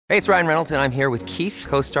Hey, it's Ryan Reynolds, and I'm here with Keith,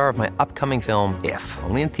 co-star of my upcoming film, If,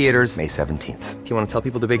 only in theaters May 17th. Do you want to tell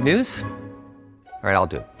people the big news? All right, I'll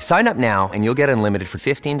do it. Sign up now and you'll get unlimited for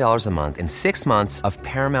 $15 a month and 6 months of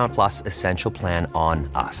Paramount Plus Essential Plan on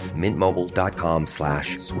us.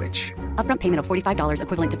 MintMobile.com/switch. Upfront payment of $45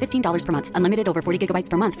 equivalent to $15 per month. Unlimited over 40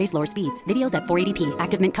 gigabytes per month. Face lower speeds. Videos at 480p.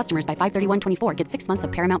 Active Mint customers by 531.24 get 6 months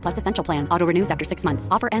of Paramount Plus Essential Plan. Auto renews after 6 months.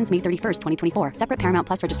 Offer ends May 31st, 2024. Separate Paramount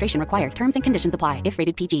Plus registration required. Terms and conditions apply if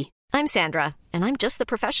rated PG. I'm Sandra, and I'm just the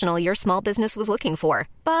professional your small business was looking for.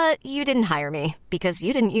 But you didn't hire me because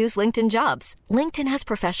you didn't use LinkedIn Jobs. LinkedIn has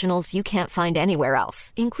professionals you can't find anywhere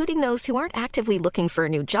else, including those who aren't actively looking for a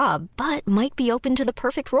new job, but might be open to the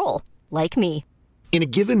perfect role, like me. In a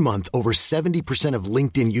given month, over 70% of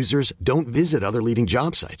LinkedIn users don't visit other leading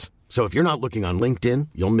job sites. So if you're not looking on LinkedIn,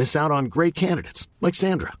 you'll miss out on great candidates like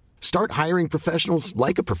Sandra. Start hiring professionals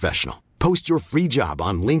like a professional. Post your free job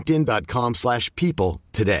on linkedin.com/people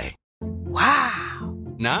today. Wow.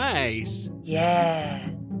 Nice. Yeah.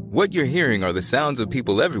 What you're hearing are the sounds of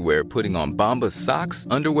people everywhere putting on Bombas socks,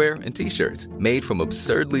 underwear, and T-shirts made from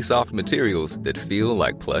absurdly soft materials that feel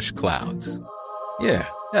like plush clouds. Yeah,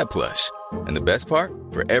 that plush. And the best part?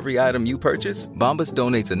 For every item you purchase, Bombas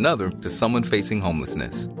donates another to someone facing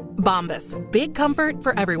homelessness. Bombas. Big comfort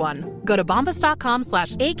for everyone. Go to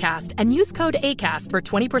bombas.com/ACAST and use code ACAST for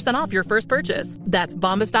 20% off your first purchase. That's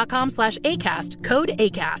bombas.com/ACAST. Code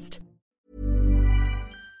ACAST.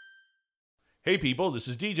 Hey people, this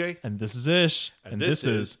is DJ. And this is Ish. And this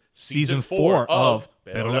is Season 4 of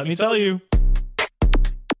Better Let Me Tell You.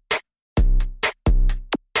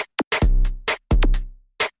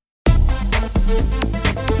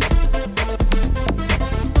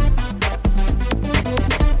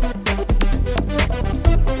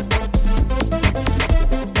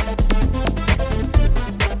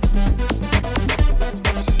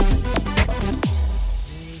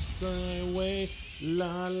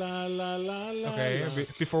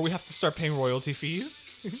 Before we have to start paying royalty fees.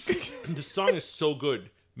 The song is so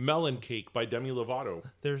good. Melon Cake by Demi Lovato.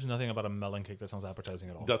 There's nothing about a melon cake that sounds appetizing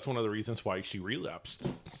at all. That's one of the reasons why she relapsed.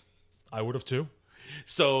 I would have too.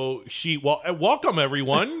 So welcome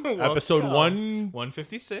everyone. Welcome. Episode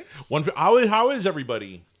 156. How is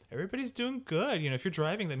everybody? Everybody's doing good. You know, if you're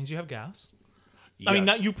driving, that means you have gas. Yes. I mean,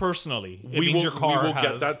 not you personally. It means your car we will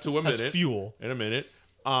get that to a minute. Has fuel. In a minute.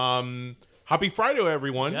 Happy Friday,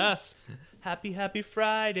 everyone. Yes. Happy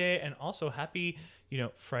Friday. And also happy,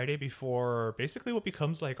 Friday before basically what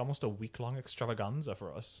becomes like almost a week-long extravaganza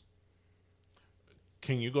for us.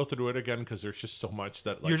 Can you go through it again? Because there's just so much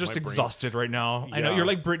that you're just exhausted right now. Yeah. I know you're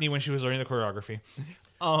like Britney when she was learning the choreography.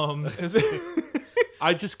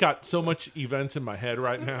 I just got so much events in my head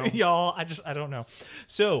right now. Y'all, I don't know.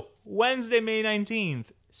 So Wednesday, May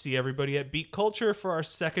 19th. See everybody at Beat Culture for our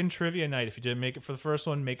second trivia night. If you didn't make it for the first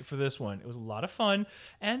one, make it for this one. It was a lot of fun,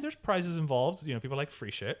 and there's prizes involved. People like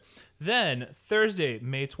free shit. Then Thursday,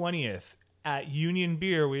 May 20th, at Union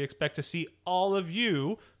Beer, we expect to see all of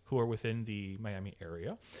you who are within the Miami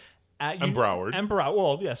area. And Broward.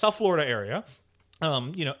 Well, yeah, South Florida area.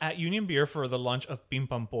 At Union Beer for the launch of Pim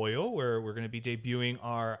Pam Pollo, where we're going to be debuting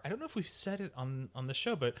our, I don't know if we've said it on the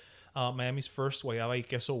show, but Miami's first guayaba y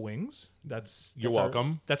queso wings. You're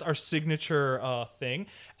welcome. That's our signature thing.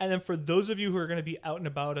 And then for those of you who are going to be out and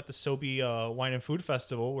about at the Sobe Wine and Food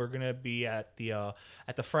Festival, we're going to be at the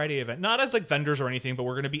Friday event. Not as like vendors or anything, but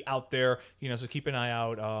we're going to be out there, so keep an eye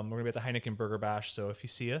out. We're going to be at the Heineken Burger Bash. So if you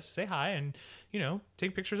see us, say hi and,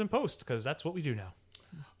 take pictures and post, because that's what we do now.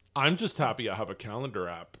 I'm just happy I have a calendar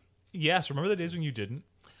app. Yes. Remember the days when you didn't?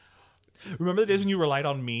 Remember the days when you relied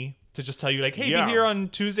on me to just tell you, like, hey, yeah. Be here on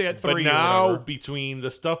Tuesday at 3. But now, between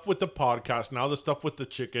the stuff with the podcast, now the stuff with the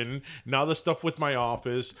chicken, now the stuff with my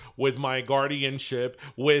office, with my guardianship,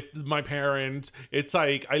 with my parents, it's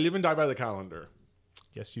like I live and die by the calendar.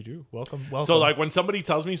 Yes, you do. Welcome. So, like, when somebody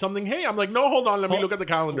tells me something, hey, I'm like, no, hold on, let me look at the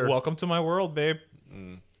calendar. Welcome to my world, babe.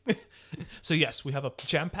 So, yes, we have a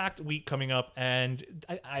jam-packed week coming up, and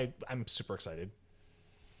I'm super excited.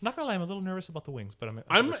 Not gonna lie, I'm a little nervous about the wings, but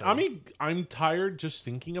I'm tired just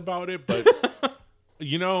thinking about it. But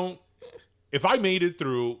if I made it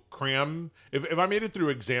through if I made it through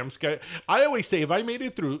exams, I always say if I made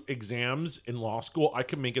it through exams in law school, I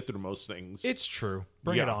can make it through most things. It's true.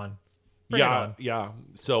 Bring it on. Yeah.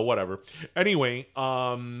 So whatever. Anyway,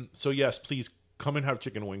 so yes, please come and have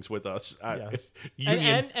chicken wings with us at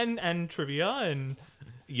Union. And trivia and.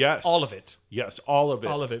 Yes. All of it. Yes, all of it.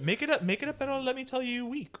 All of it. Make it a better Let Me Tell You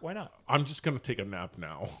week. Why not? I'm just going to take a nap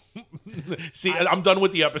now. See, I'm done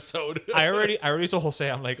with the episode. I already told Jose,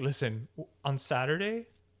 I'm like, listen, on Saturday,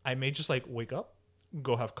 I may just like wake up,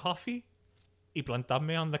 go have coffee, y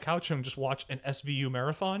plantarme on the couch and just watch an SVU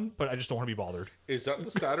marathon, but I just don't want to be bothered. Is that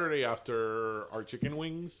the Saturday after our chicken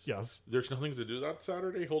wings? Yes. There's nothing to do that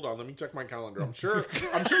Saturday? Hold on, let me check my calendar. I'm sure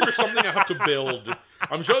there's something I have to build.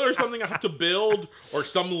 I'm sure there's something I have to build or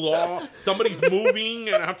some law. Somebody's moving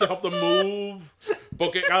and I have to help them move.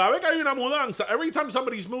 Porque cada vez que hay una mudanza, every time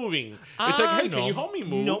somebody's moving, it's like, hey, can you help me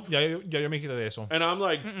move? No, ya yo me quité de eso. And I'm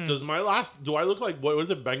like, do I look like, what is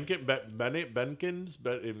it, Benkins?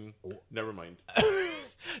 Never mind.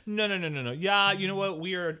 No. Yeah, you know what?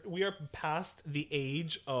 We are past the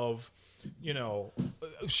age of,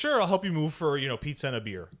 sure, I'll help you move for, pizza and a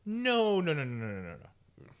beer. No.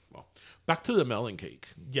 Well, back to the melon cake.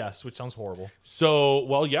 Yes, which sounds horrible. So,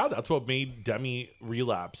 well, yeah, that's what made Demi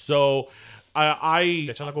relapse. So, I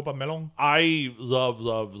Echa la culpa melon. I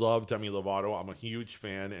love Demi Lovato. I'm a huge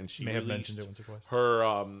fan, and she may have released mentioned it once or twice. her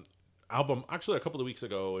album actually a couple of weeks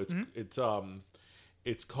ago.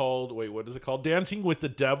 It's called, wait, what is it called? Dancing with the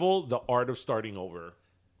Devil: The Art of Starting Over.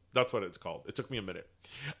 That's what it's called. It took me a minute.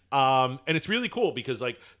 And it's really cool because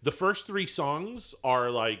like the first 3 songs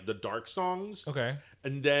are like the dark songs. Okay.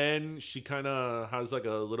 And then she kind of has like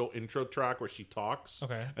a little intro track where she talks.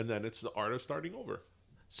 Okay. And then it's the art of starting over.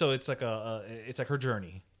 So it's like it's like her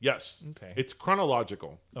journey. Yes. Okay. It's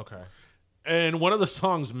chronological. Okay. And one of the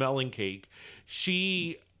songs, Melon Cake,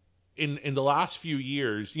 she in the last few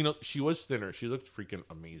years, she was thinner. She looked freaking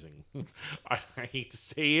amazing. I hate to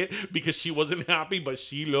say it because she wasn't happy, but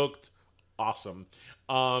she looked awesome.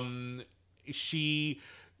 She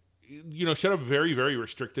had a very, very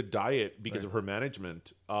restricted diet because of her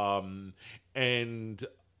management. And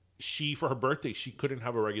she, for her birthday, she couldn't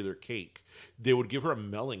have a regular cake. They would give her a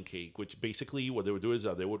melon cake, which basically what they would do is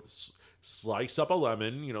they would slice up a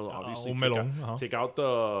lemon, obviously take out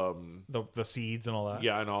the seeds and all that.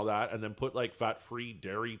 Yeah, and all that, and then put like fat-free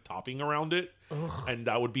dairy topping around it. Ugh. And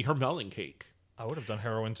that would be her melon cake. I would have done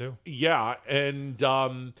heroin too. Yeah, and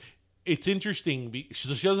it's interesting.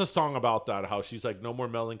 She has a song about that, how she's like, no more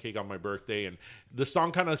melon cake on my birthday. And the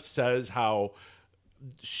song kind of says how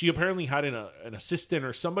she apparently had an assistant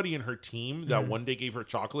or somebody in her team that one day gave her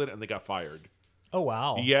chocolate and they got fired. Oh,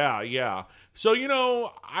 wow. Yeah. So,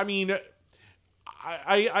 I mean,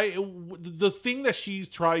 the thing that she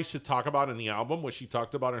tries to talk about in the album, what she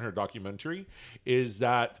talked about in her documentary, is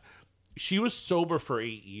that she was sober for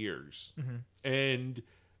 8 years. Mm-hmm. And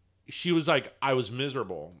she was like, I was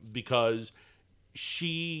miserable because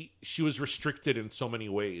she was restricted in so many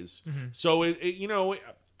ways. Mm-hmm. So,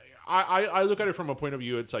 I look at it from a point of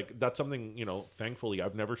view, it's like, that's something, thankfully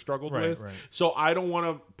I've never struggled with. Right. So I don't want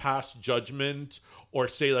to pass judgment or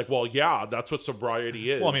say like, well, yeah, that's what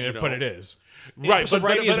sobriety is. Well, I mean, but it is. Right.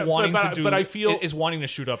 Sobriety is wanting to do, but I feel is wanting to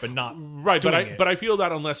shoot up and not right. But I feel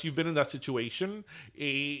that unless you've been in that situation,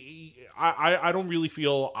 I don't really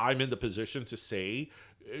feel I'm in the position to say,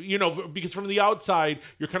 because from the outside,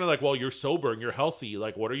 you're kind of like, well, you're sober and you're healthy.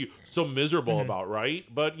 Like, what are you so miserable about, right?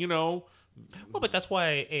 But, well, but that's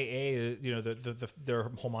why AA, their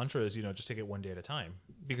whole mantra is, just take it one day at a time,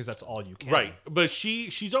 because that's all you can. Right. But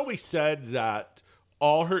she's always said that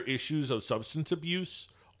all her issues of substance abuse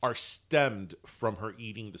are stemmed from her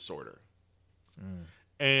eating disorder.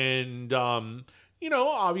 And,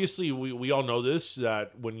 obviously we all know this,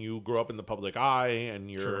 that when you grow up in the public eye and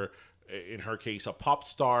you're, sure, in her case, a pop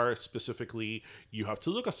star specifically, you have to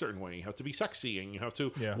look a certain way. You have to be sexy and you have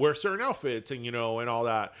to wear certain outfits and, and all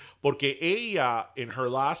that. Porque ella, in her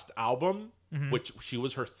last album, which she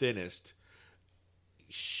was her thinnest,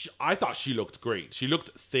 I thought she looked great. She looked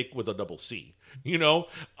thick with a double C,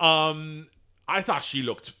 I thought she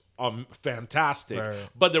looked fantastic. Right.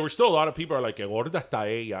 But there were still a lot of people are like, que gorda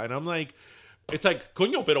está ella. And I'm like, it's like,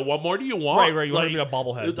 coño, pero what more do you want? Right. You want to be a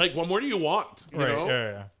bobblehead. Like, what more do you want? You know?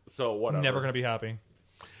 Yeah. So, whatever. Never going to be happy.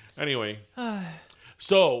 Anyway.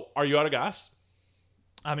 So, are you out of gas?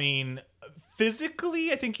 I mean,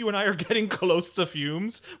 physically, I think you and I are getting close to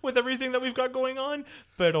fumes with everything that we've got going on.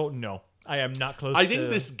 But no, I am not close I think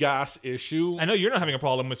this gas issue... I know you're not having a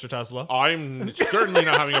problem, Mr. Tesla. I'm certainly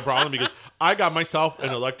not having a problem because I got myself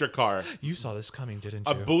an electric car. You saw this coming, didn't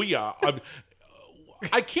you? A booyah.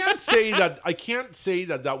 I can't say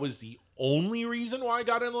that that was the only reason why I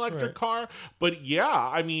got an electric car, but yeah,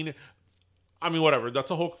 I mean whatever.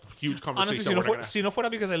 That's a whole huge conversation. Honestly, si no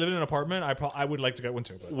fuera because I live in an apartment, I would like to get one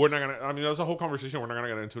too. But we're not gonna. I mean, that's a whole conversation we're not gonna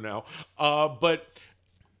get into now. But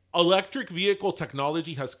electric vehicle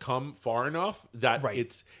technology has come far enough that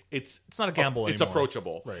it's not a gamble anymore. It's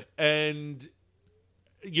approachable, right? And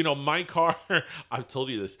my car, I've told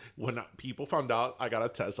you this, when people found out I got a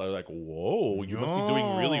Tesla, I was like, whoa, you must be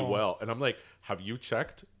doing really well. And I'm like, have you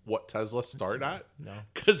checked what Tesla start at? No.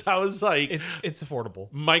 Because I was like, it's affordable.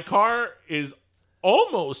 My car is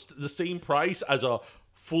almost the same price as a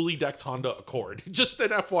fully decked Honda Accord. Just an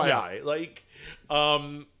FYI.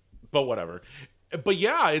 But whatever. But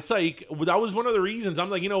yeah, it's like, that was one of the reasons. I'm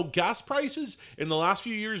like, gas prices in the last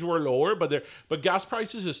few years were lower, but gas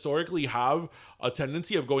prices historically have a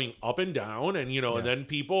tendency of going up and down, and and then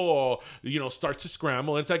people start to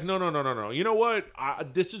scramble, and it's like, no. You know what?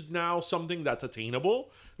 This is now something that's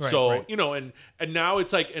attainable. Right. And now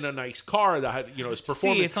it's like in a nice car that is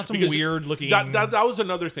performing. See, it's not some weird looking. That was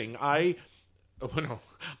another thing. I went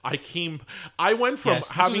from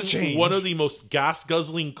having one of the most gas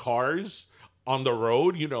guzzling cars on the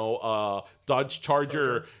road, Dodge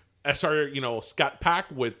Charger SR, Scat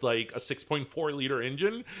Pack with like a 6.4 liter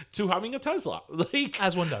engine, to having a Tesla,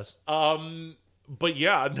 as one does. But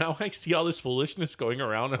yeah, now I see all this foolishness going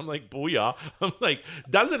around. I'm like, booyah! I'm like,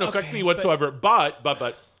 doesn't affect me whatsoever. But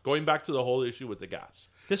going back to the whole issue with the gas,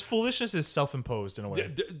 this foolishness is self-imposed in a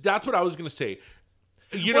way. That's what I was gonna say.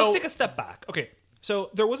 Let's take a step back. Okay,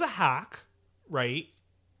 so there was a hack, right?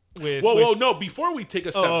 Whoa! No, before we take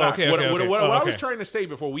a step back, what I was trying to say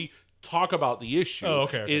before we talk about the issue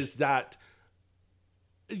is that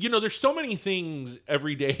there's so many things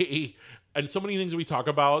every day, and so many things we talk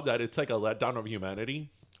about that it's like a letdown of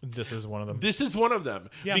humanity. This is one of them. This is one of them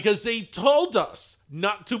because they told us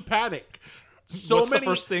not to panic. What's the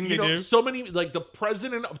first thing they do? So many, like the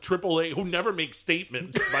president of AAA, who never makes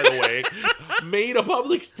statements, by the way, made a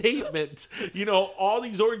public statement. All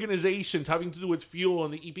these organizations having to do with fuel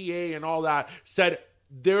and the EPA and all that said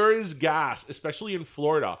there is gas, especially in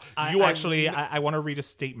Florida. I want to read a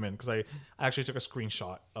statement because I actually took a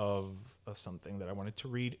screenshot of something that I wanted to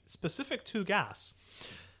read specific to gas.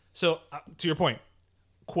 So, to your point,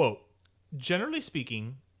 quote, generally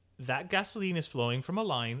speaking, that gasoline is flowing from a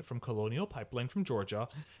line from Colonial Pipeline from Georgia,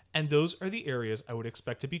 and those are the areas I would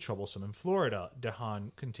expect to be troublesome in Florida,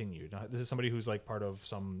 Dehan continued. Now, this is somebody who's like part of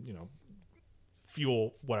some,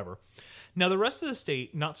 fuel, whatever. Now, the rest of the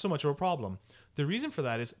state, not so much of a problem. The reason for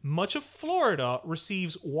that is much of Florida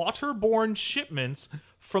receives waterborne shipments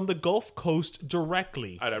from the Gulf Coast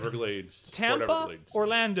directly. At Everglades. Tampa,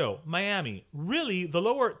 Orlando, Miami. Really, the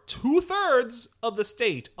lower 2/3 of the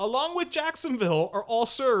state, along with Jacksonville, are all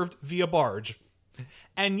served via barge.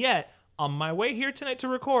 And yet, on my way here tonight to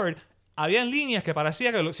record, había en línea que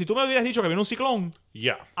parecía que si tú me hubieras dicho que viene un ciclón,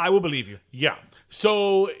 I will believe you. Yeah.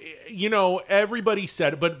 So, everybody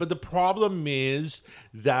said, but the problem is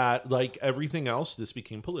that, like everything else, this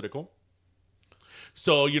became political.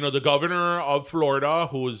 So, the governor of Florida,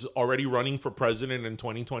 who is already running for president in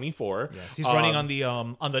 2024. Yes, he's running on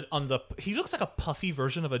the he looks like a puffy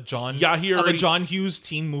version of a John Hughes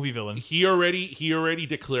teen movie villain. He already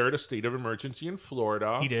declared a state of emergency in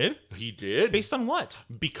Florida. He did? He did. Based on what?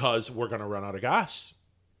 Because we're going to run out of gas.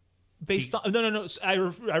 No. I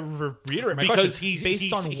reiterate my question.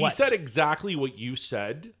 Based on what? He said exactly what you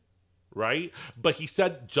said, right? But he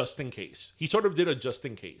said just in case. He sort of did a just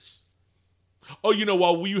in case. Oh,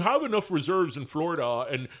 while we have enough reserves in Florida,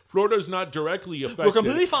 and Florida's not directly affected, we're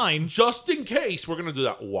completely fine. Just in case, we're going to do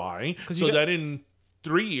that. Why? So that in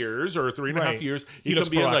 3 years or 3.5 years, he can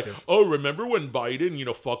be like, oh, remember when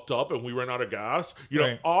Biden, fucked up and we ran out of gas?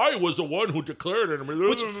 I was the one who declared it.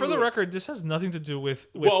 Which, for the record, this has nothing to do with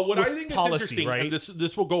what I think policy, is interesting, right? and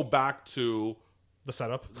this will go back to the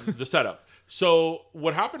setup. The setup. So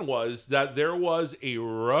what happened was that there was a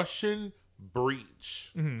Russian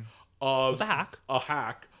breach. Mm-hmm. It was a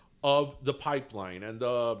hack of the pipeline and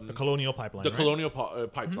the Colonial Pipeline. Colonial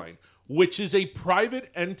Pipeline, which is a private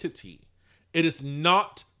entity. It is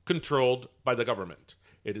not controlled by the government.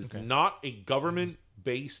 It is not a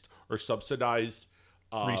government-based or subsidized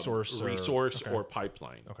resource or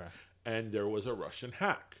pipeline. Okay. And there was a Russian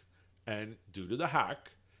hack. And due to the hack,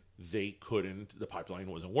 the pipeline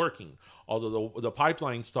wasn't working. Although the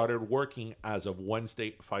pipeline started working as of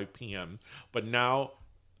Wednesday, 5 p.m. But now,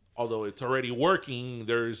 although it's already working,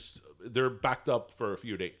 they're backed up for a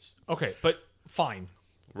few days. Okay, but fine.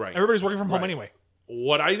 Right. Everybody's working from home anyway.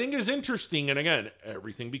 What I think is interesting, and again,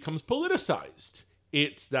 everything becomes politicized.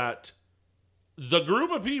 It's that the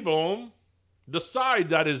group of people, the side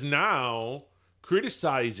that is now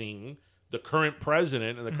criticizing the current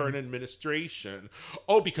president and the current administration,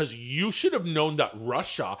 oh, because you should have known that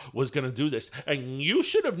Russia was going to do this, and you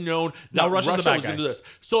should have known that Russia was going to do this.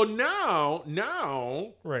 So now,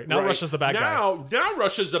 Russia's the bad guy. Now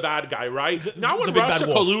Russia's the bad guy, right? Now when Russia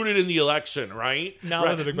colluded in the election, right? Now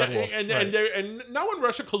they're the big bad wolf. And now when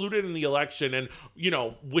Russia colluded in the election, and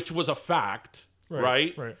which was a fact,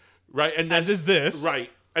 right? And then, as is this, right?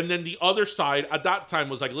 And then the other side at that time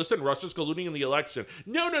was like, listen, Russia's colluding in the election.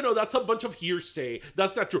 No, that's a bunch of hearsay.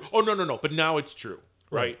 That's not true. Oh, no. But now it's true,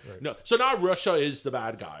 right? No. So now Russia is the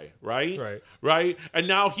bad guy, right? Right? And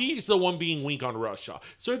now he's the one being weak on Russia.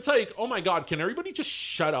 So it's like, oh my God, can everybody just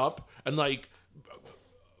shut up and like...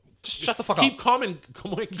 Just shut the fuck up. Keep calm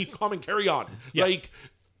and carry on. Yeah. Like...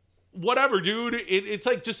 Whatever, dude. It's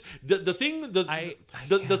like just the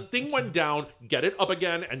thing went down. Get it up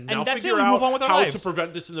again, and now figure out how to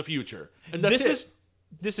prevent this in the future. And this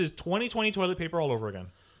is 2020 toilet paper all over again.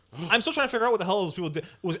 I'm still trying to figure out what the hell those people did.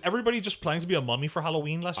 Was everybody just planning to be a mummy for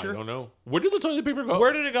Halloween last year? I don't know. Where did the toilet paper go?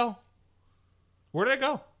 Where did it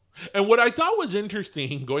go? And what I thought was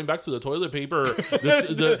interesting, going back to the toilet paper,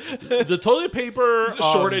 the toilet paper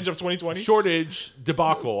shortage of 2020, shortage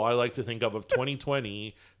debacle. I like to think of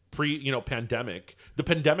 2020. Pandemic, the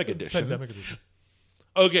pandemic edition.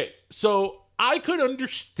 Okay, so I could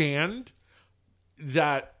understand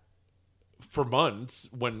that for months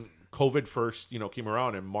when COVID first, came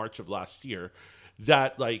around in March of last year,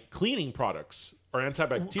 that like cleaning products or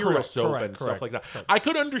antibacterial soap and stuff like that. Correct. I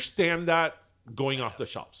could understand that going off the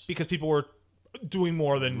shelves because people were doing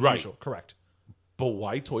more than usual. Correct. But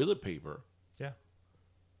why toilet paper? Yeah.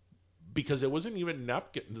 Because it wasn't even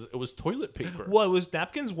napkins. It was toilet paper. Well, it was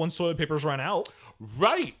napkins once toilet papers ran out.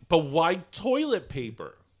 Right. But why toilet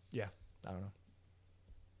paper? Yeah.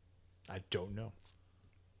 I don't know.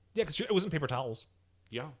 Yeah, because it wasn't paper towels.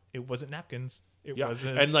 Yeah. It wasn't napkins. It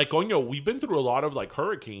wasn't. And like we've been through a lot of like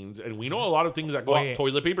hurricanes, and we know a lot of things that go out.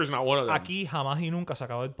 Toilet paper is not one of them. Aquí jamás y nunca se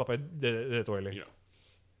acaba el papel de toilet. Yeah.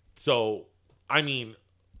 So, I mean...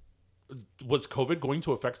 Was COVID going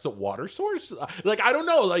to affect the water source? Like, I don't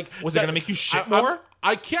know. Like, was it going to make you shit more?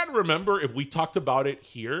 I can't remember if we talked about it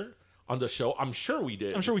here on the show. I'm sure we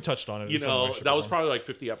did. I'm sure we touched on it. That was probably like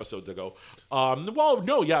 50 episodes ago. Well,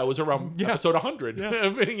 no, yeah, it was around episode 100. Yeah.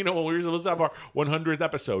 When we were supposed to have our 100th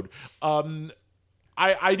episode.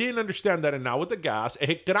 I didn't understand that, and now with the gas,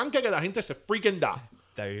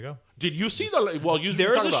 there you go. Did you see the? Well, you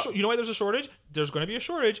know why there's a shortage? There's going to be a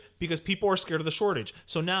shortage because people are scared of the shortage.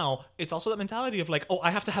 So now it's also that mentality of like, oh,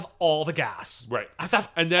 I have to have all the gas, right? I have to have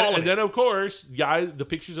and then of course, the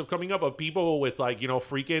pictures of coming up of people with like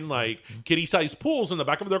freaking like kitty-sized pools in the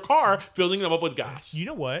back of their car, filling them up with gas. You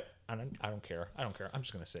know what? I don't care. I'm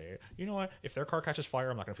just going to say it. You know what? If their car catches fire,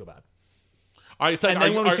 I'm not going to feel bad. Like, I'm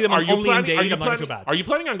not going to feel bad. Are you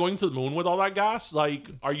planning on going to the moon with all that gas? Like,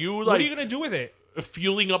 are you like? What are you going to do with it?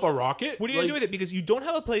 Fueling up a rocket? What are you going to do with it? Because you don't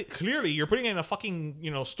have a place. Clearly, you're putting it in a fucking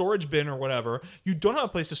storage bin or whatever. You don't have a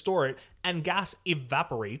place to store it, and gas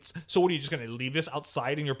evaporates. So what are you just going to leave this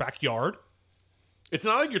outside in your backyard? It's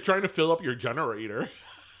not like you're trying to fill up your generator.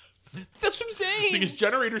 That's what I'm saying. Because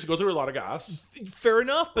generators go through a lot of gas. Fair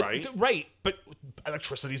enough, but but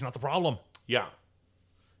electricity is not the problem. Yeah.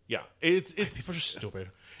 It's people are just stupid.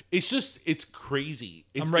 It's crazy.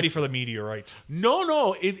 I'm ready for the meteorite.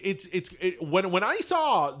 No. When I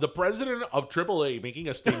saw the president of AAA making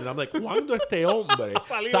a statement, I'm like, ¿Cuándo este hombre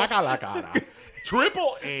saca la cara?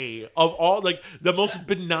 AAA of all, like the most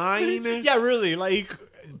benign. Yeah, really. Like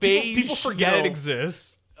people forget it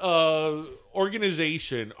exists.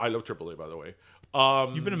 Organization. I love AAA, by the way.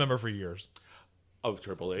 You've been a member for years. Of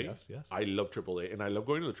AAA? Yes. I love AAA, and I love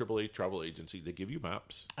going to the AAA travel agency. They give you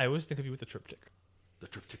maps. I always think of you with the triptych. The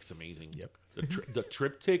triptych's amazing. Yep. The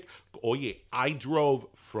triptych. Oh yeah, I flew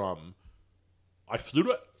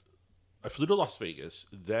to Las Vegas.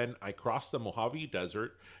 Then I crossed the Mojave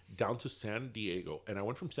Desert down to San Diego, and I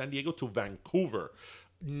went from San Diego to Vancouver.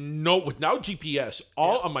 No, without GPS,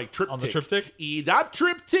 on my triptych. On the triptych? That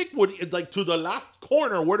triptych would, like, to the last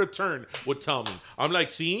corner where to turn would tell me. I'm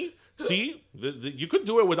like, see, you could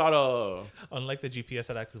do it without a... Unlike the GPS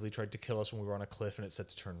that actively tried to kill us when we were on a cliff and it said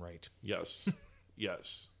to turn right. Yes.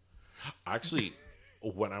 Actually,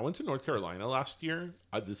 when I went to North Carolina last year,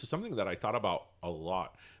 this is something that I thought about a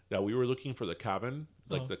lot. That we were looking for the cabin,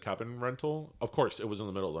 the cabin rental. Of course, it was in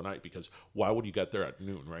the middle of the night because why would you get there at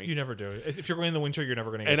noon, right? You never do. If you're going in the winter, you're never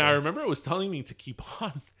going to get there. And I remember it was telling me to keep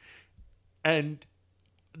on. And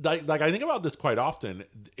like I think about this quite often.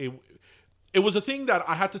 It was a thing that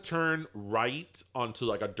I had to turn right onto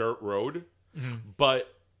like a dirt road,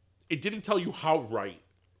 but it didn't tell you how right.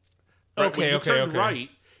 Okay. Right,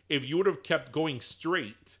 if you would have kept going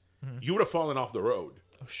straight, you would have fallen off the road.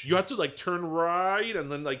 Oh, you had to like turn right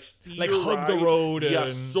and then like steer like hug right. the road. Yeah,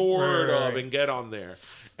 and, sort right, of, and get on there.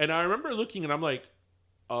 And I remember looking and I'm like,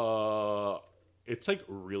 it's like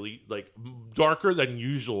really like darker than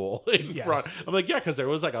usual in front. I'm like, yeah, because there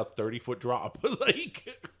was like a 30-foot drop. Like,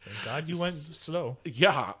 thank God you went slow.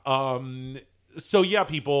 Yeah. So yeah,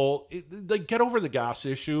 people, like, get over the gas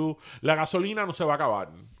issue. La gasolina no se va a acabar.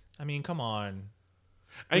 I mean, come on.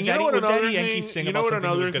 And you know what another thing? You know what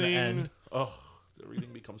another thing? Oh,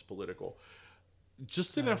 everything becomes political.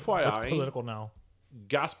 Just an FYI, it's political now.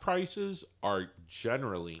 Gas prices are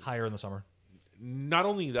generally higher in the summer. Not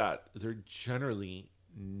only that, they're generally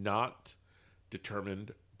not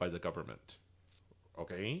determined by the government.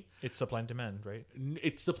 Okay? It's supply and demand, right?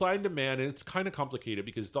 It's supply and demand, and it's kind of complicated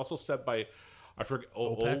because it's also set by, I forget,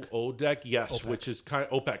 OPEC? ODEC, yes, OPEC. which is kind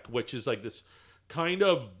of OPEC, which is like this kind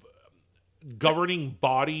of governing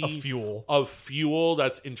body of fuel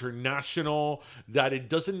that's international, that it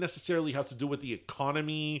doesn't necessarily have to do with the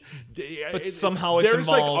economy, but somehow it's there's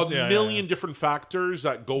involved. like a million different factors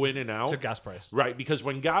that go in and out to gas price, right? Because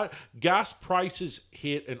when gas prices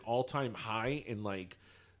hit an all-time high in like,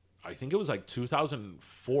 I think it was like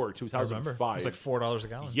 2004, 2005. It was like $4 a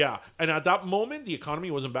gallon. Yeah, and at that moment the economy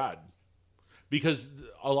wasn't bad, because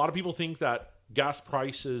a lot of people think that gas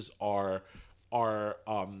prices are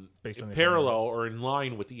based on parallel or in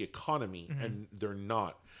line with the economy, and they're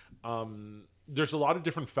not. There's a lot of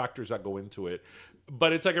different factors that go into it,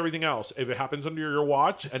 but it's like everything else. If it happens under your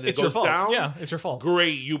watch and it goes down, yeah, it's your fault.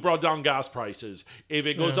 Great, you brought down gas prices. If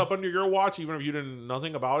it goes up under your watch, even if you did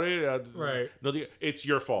nothing about it, right? It's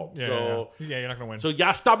your fault. Yeah, so yeah, you're not gonna win. So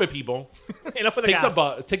yeah, stop it, people. Enough with the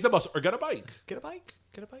gas. Take the bus or get a bike. Get a bike,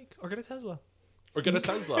 or get a Tesla. Or get a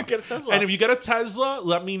Tesla. Get a Tesla. And if you get a Tesla,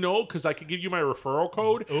 let me know, because I could give you my referral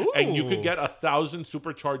code. Ooh. And you could get 1,000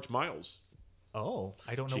 supercharged miles. Oh,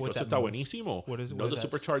 I don't know Chicos, what that está means. buenísimo. What is it? No, the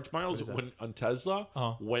supercharged miles on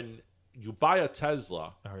Tesla. When you buy a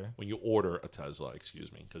Tesla, when you order a Tesla,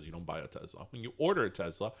 excuse me, because you don't buy a Tesla. When you order a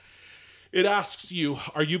Tesla, it asks you,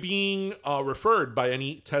 are you being referred by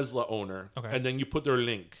any Tesla owner? Okay. And then you put their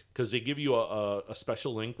link, because they give you a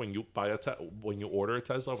special link when you buy when you order a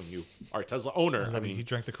Tesla, when you are a Tesla owner. I mean, he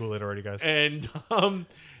drank the Kool-Aid already, guys. And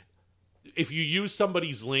if you use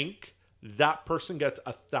somebody's link, that person gets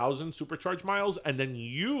 1,000 supercharged miles, and then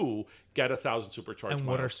you get 1,000 supercharged miles. And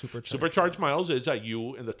what are supercharged? Supercharged miles is that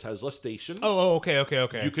you in the Tesla stations. Oh, okay.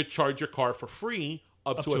 You could charge your car for free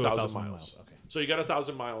up to 1,000 miles. Okay. So you get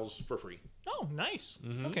 1,000 miles for free. Oh, nice.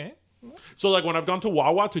 Okay. So like when I've gone to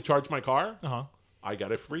Wawa to charge my car, I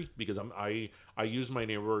got it free because I use my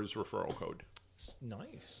neighbor's referral code.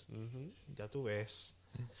 Nice. Ya tú ves.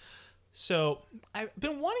 So I've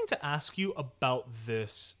been wanting to ask you about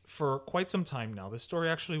this for quite some time now. This story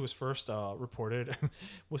actually was first reported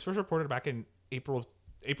back in April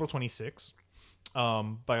 26,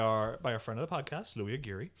 by our friend of the podcast, Louis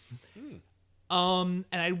Aguirre. And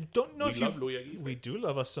I don't know we do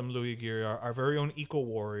love us some Louis Aguirre, our very own eco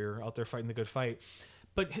warrior out there fighting the good fight.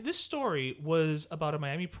 But this story was about a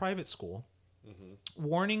Miami private school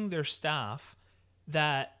warning their staff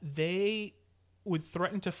that they would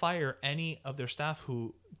threaten to fire any of their staff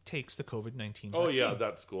who takes the COVID-19 vaccine. Oh yeah,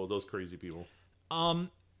 that school, those crazy people.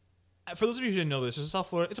 For those of you who didn't know this, South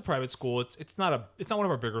Florida, it's a private school. It's not one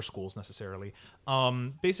of our bigger schools necessarily.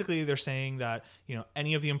 Basically, they're saying that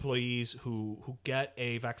any of the employees who get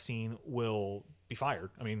a vaccine will be fired.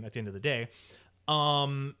 I mean, at the end of the day,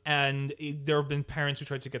 and there have been parents who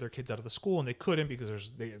tried to get their kids out of the school and they couldn't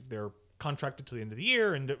because they're contracted to the end of the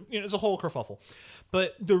year, and it's a whole kerfuffle.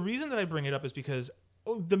 But the reason that I bring it up is because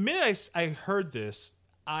the minute I heard this,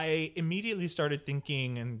 I immediately started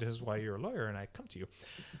thinking, and this is why you're a lawyer and I come to you.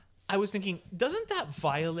 I was thinking, doesn't that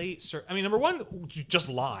violate I mean, number one, you just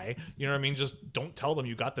lie. You know what I mean? Just don't tell them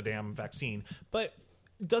you got the damn vaccine. But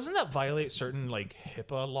doesn't that violate certain like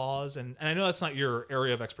HIPAA laws? And I know that's not your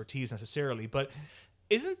area of expertise necessarily, but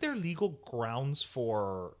isn't there legal grounds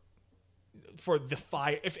for the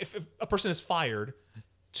fire if a person is fired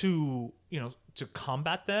to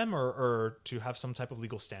combat them or to have some type of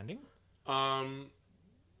legal standing?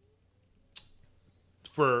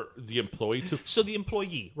 For the employee to... So the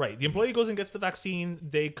employee, right. The employee goes and gets the vaccine.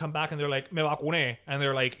 They come back and they're like, me vacuné. And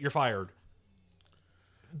they're like, you're fired.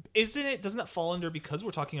 Doesn't that fall under, because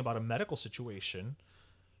we're talking about a medical situation?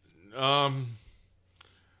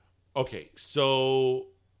 Okay, so...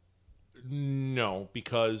 No,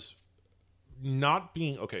 because not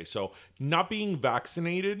being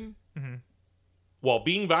vaccinated... Mm-hmm. Well,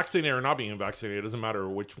 being vaccinated or not being vaccinated, doesn't matter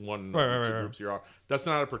which one of the two groups you're on. That's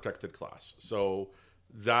not a protected class. So...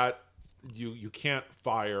 that you can't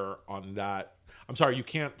fire on that. I'm sorry, you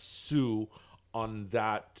can't sue on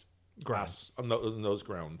that Grounds. on those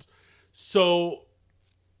grounds. So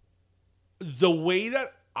the way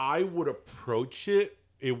that I would approach it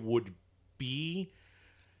would be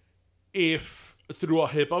if through a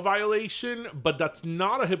HIPAA violation, but that's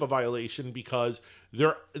not a HIPAA violation because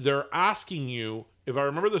they're asking you, if I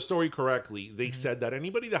remember the story correctly, they said that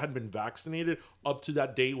anybody that had been vaccinated up to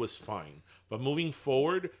that day was fine. But moving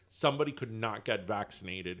forward, somebody could not get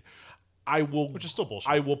vaccinated. Which is still bullshit.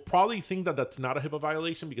 I will probably think that that's not a HIPAA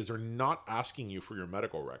violation because they're not asking you for your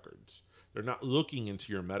medical records. They're not looking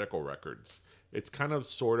into your medical records. It's kind of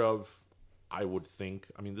sort of, I would think.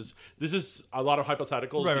 I mean, this is a lot of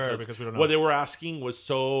hypotheticals because we don't know. What they were asking was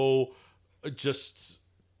so just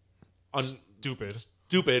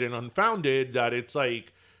stupid and unfounded that it's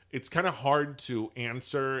like it's kind of hard to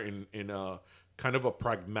answer in a kind of a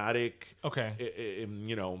pragmatic,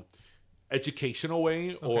 educational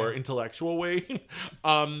way or intellectual way.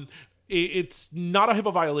 It's not a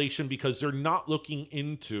HIPAA violation because they're not looking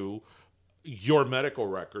into your medical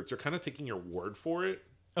records. They're kind of taking your word for it.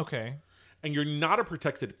 Okay. And you're not a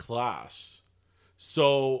protected class.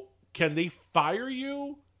 So can they fire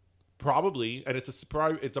you? Probably. And it's a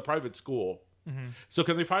private school. Mm-hmm. So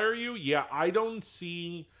can they fire you? Yeah, I don't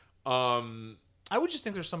see... I would just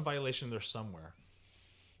think there's some violation there somewhere.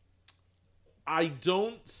 I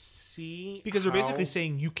don't see... Because they're basically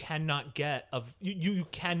saying you cannot get... You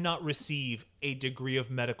cannot receive a degree of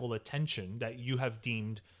medical attention that you have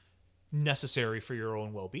deemed necessary for your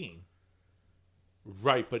own well-being.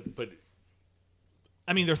 Right, but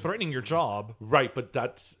I mean, they're threatening your job. Right, but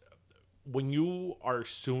that's when you are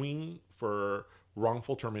suing for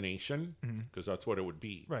wrongful termination, because that's what it would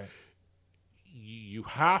be. Right. You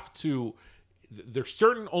have to. There's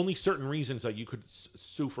only certain reasons that you could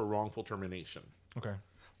sue for wrongful termination. Okay.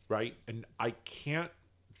 Right, and I can't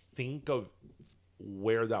think of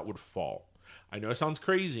where that would fall. I know it sounds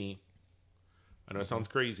crazy.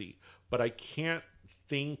 But I can't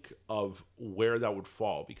think of where that would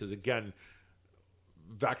fall because again,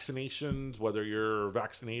 vaccinations, whether you're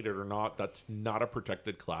vaccinated or not, that's not a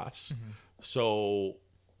protected class. Mm-hmm. So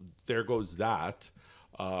there goes that.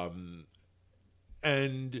 And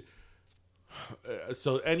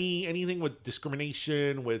so anything with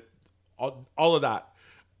discrimination, with all of that,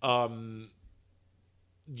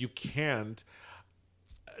 you can't.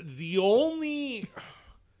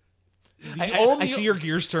 I see your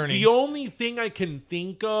gears turning. The only thing I can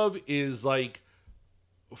think of is like,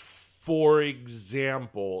 for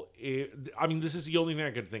example, this is the only thing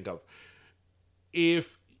I can think of.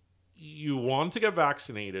 If you want to get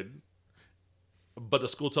vaccinated, but the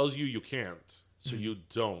school tells you can't, so you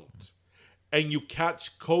don't, and you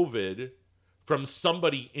catch COVID from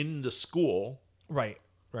somebody in the school, right,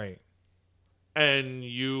 and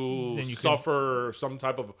you suffer some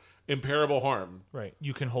type of irreparable harm, right,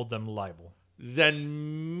 you can hold them liable.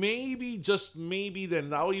 Then maybe, just maybe, then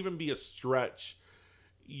that'll even be a stretch.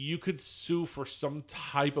 You could sue for some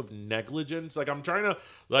type of negligence. Like I'm trying to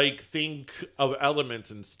think of elements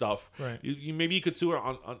and stuff. Right. Maybe you could sue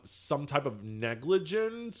on some type of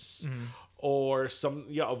negligence, or some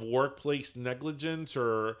of workplace negligence,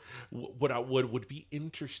 or what would be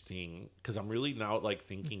interesting because I'm really now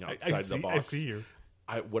thinking outside the box. I see you.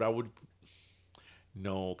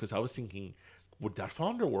 No, because I was thinking, would that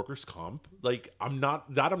fall under workers' comp? I'm not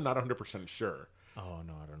 100% sure. Oh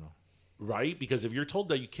no, I don't know. Right, because if you're told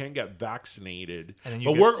that you can't get vaccinated, and then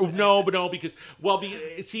it's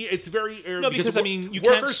very because you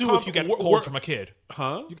can't sue if you get a cold from a kid,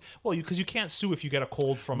 huh? Because you can't sue if you get a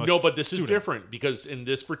cold from a but this student. is different because in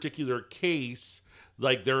this particular case,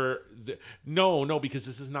 because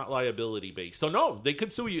this is not liability based. So no, they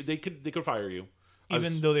could sue you. They could fire you,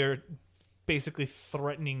 even though they're basically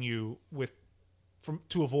threatening you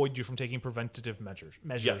to avoid you from taking preventative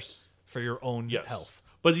measures for your own health.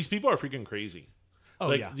 But these people are freaking crazy.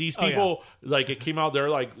 Oh, yeah. These people, it came out,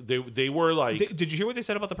 they're they were like... Did you hear what they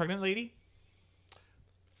said about the pregnant lady?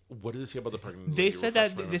 What did they say about the pregnant lady? They said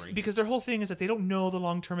that because their whole thing is that they don't know the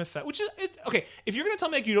long-term effect, which is... okay, if you're going to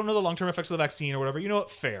tell me you don't know the long-term effects of the vaccine or whatever, you know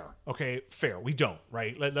what? Fair. Okay, fair. We don't,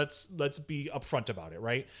 right? Let's be upfront about it,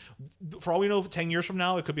 right? For all we know, 10 years from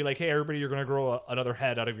now, it could be hey, everybody, you're going to grow another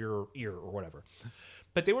head out of your ear or whatever.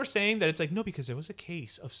 But they were saying that it's no, because there was a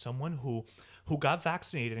case of someone who got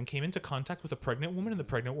vaccinated and came into contact with a pregnant woman, and the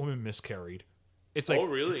pregnant woman miscarried. It's oh,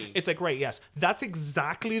 really? It's right, yes. That's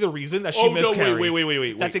exactly the reason that she miscarried. No,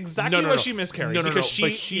 wait. That's exactly why she miscarried.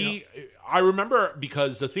 Because I remember,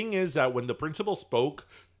 because the thing is that when the principal spoke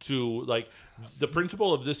to, the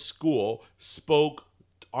principal of this school spoke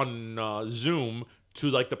on Zoom to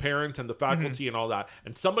like the parents and the faculty and all that.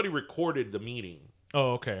 And somebody recorded the meeting.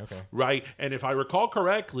 Oh, okay. Right. And if I recall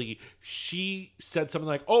correctly, she said something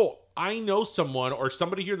like, "Oh, I know someone, or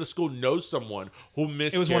somebody here at the school knows someone who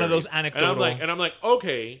miscarried." It was one of those anecdotal. And I'm like,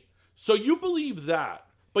 okay, so you believe that,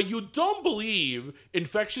 but you don't believe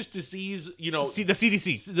infectious disease, the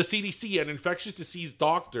CDC and infectious disease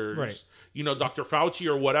doctors, right. Dr. Fauci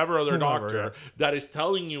or whatever other doctor yeah. that is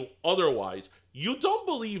telling you otherwise. You don't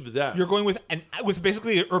believe that. You're going with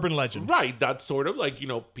basically an urban legend. Right. That's sort of like,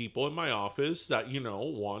 people in my office that,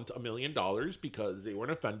 want $1 million because they were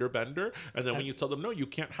an offender bender. And then when you tell them, no, you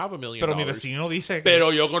can't have $1 million. Pero mi vecino dice.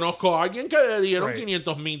 Pero yo conozco a alguien que le dieron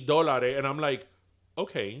Right. $500,000. And I'm like,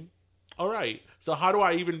 okay, all right. So how do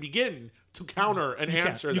I even begin to counter and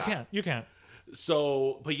answer that? You can't.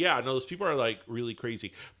 So, but yeah, no, those people are like really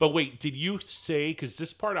crazy. But wait, did you say, because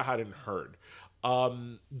this part I hadn't heard,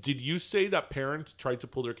 did you say that parents tried to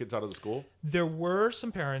pull their kids out of the school? There were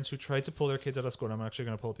some parents who tried to pull their kids out of school. And I'm actually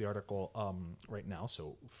going to pull up the article right now,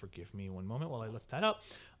 so forgive me one moment while I look that up.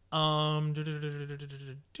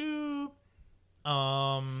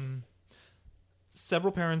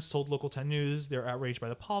 Several parents told Local 10 News they're outraged by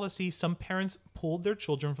the policy. Some parents pulled their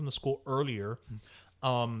children from the school earlier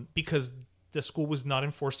because the school was not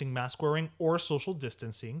enforcing mask wearing or social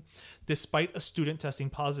distancing, despite a student testing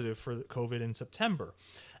positive for COVID in September.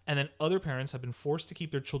 And then other parents have been forced to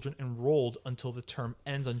keep their children enrolled until the term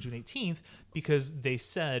ends on June 18th because they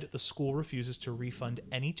said the school refuses to refund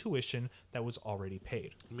any tuition that was already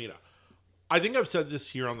paid. Mira, I think I've said this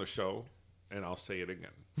here on the show, and I'll say it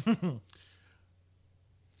again.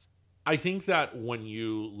 I think that when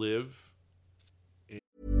you live...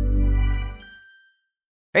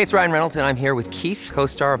 Hey, it's Ryan Reynolds, and I'm here with Keith,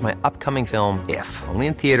 co-star of my upcoming film, If, only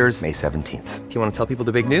in theaters May 17th. Do you want to tell people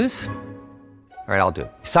the big news? All right, I'll do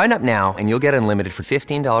it. Sign up now and you'll get unlimited for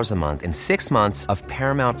 $15 a month and 6 months of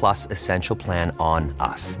Paramount Plus Essential Plan on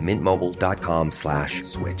us.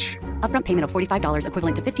 MintMobile.com/switch. Upfront payment of $45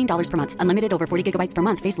 equivalent to $15 per month. Unlimited over 40 gigabytes per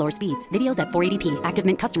month. Face lower speeds. Videos at 480p. Active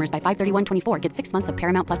Mint customers by 531.24 get 6 months of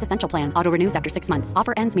Paramount Plus Essential Plan. Auto renews after 6 months.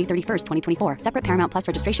 Offer ends May 31st, 2024. Separate Paramount Plus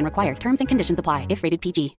registration required. Terms and conditions apply if rated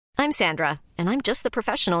PG. I'm Sandra, and I'm just the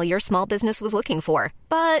professional your small business was looking for.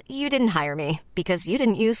 But you didn't hire me because you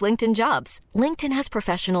didn't use LinkedIn Jobs. LinkedIn has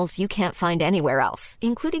professionals you can't find anywhere else,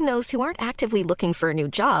 including those who aren't actively looking for a new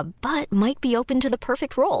job, but might be open to the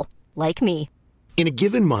perfect role, like me. In a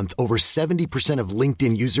given month, over 70% of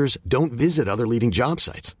LinkedIn users don't visit other leading job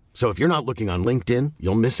sites. So if you're not looking on LinkedIn,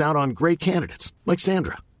 you'll miss out on great candidates like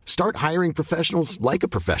Sandra. Start hiring professionals like a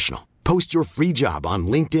professional. Post your free job on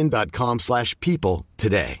linkedin.com/people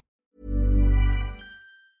today.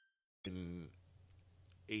 In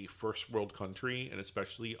a first world country, and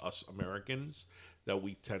especially us Americans, that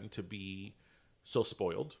we tend to be so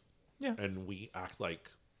spoiled. Yeah. And we act like,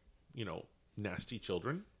 nasty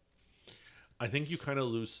children. I think you kind of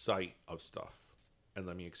lose sight of stuff. And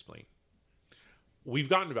let me explain. We've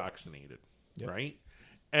gotten vaccinated, right?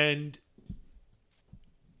 And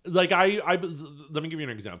like let me give you an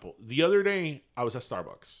example. The other day I was at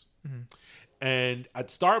Starbucks, and at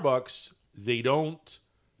Starbucks they don't.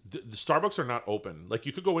 The Starbucks are not open. Like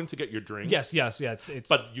you could go in to get your drink. Yes. It's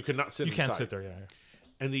but you cannot sit. You inside. can't sit there. Yeah.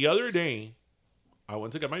 And the other day, I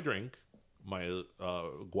went to get my drink, my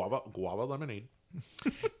guava lemonade,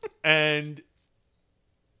 and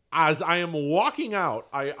as I am walking out,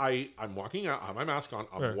 I'm walking out. I have my mask on.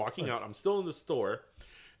 I'm walking out. I'm still in the store.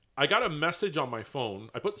 I got a message on my phone.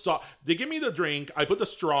 They give me the drink. I put the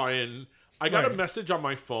straw in. I got a message on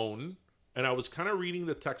my phone, and I was kind of reading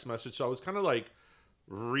the text message. So I was kind of like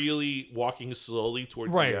really walking slowly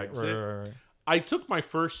towards the exit. Right. I took my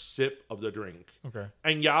first sip of the drink. Okay.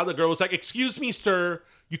 And the girl was like, "Excuse me, sir.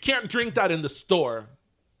 You can't drink that in the store."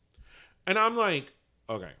 And I'm like,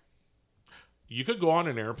 okay. You could go on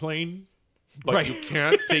an airplane, but you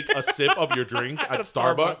can't take a sip of your drink at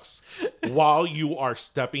Starbucks while you are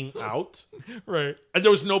stepping out. Right. And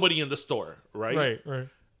there was nobody in the store, right? Right.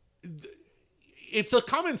 It's a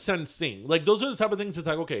common sense thing. Like, those are the type of things that's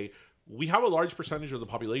like, okay, we have a large percentage of the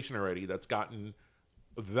population already that's gotten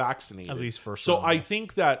vaccinated. At least first. So I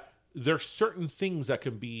think that there's certain things that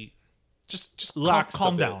can be just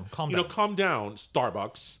calm down. Calm down,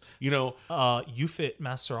 Starbucks. UFIT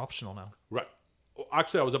masks are optional now. Right.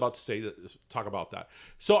 Actually, I was about to talk about that.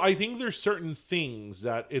 So I think there's certain things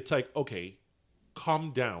that it's like, okay,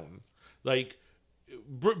 calm down. Like,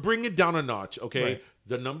 bring it down a notch, okay? Right.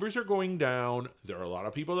 The numbers are going down. There are a lot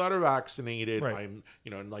of people that are vaccinated. Right. I'm,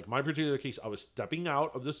 in like my particular case, I was stepping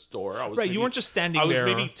out of the store. You weren't just standing there. I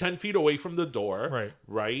was maybe 10 feet away from the door. Right.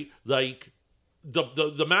 Right? Like,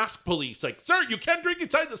 the mask police, like, sir, you can't drink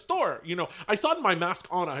inside the store. You know, I still had my mask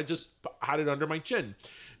on. I just had it under my chin.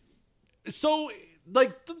 So,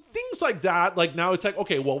 like, things like that, like, now it's like,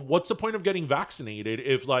 okay, well, what's the point of getting vaccinated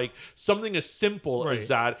if, like, something as simple as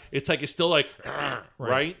that, it's like, it's still like,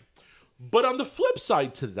 right? But on the flip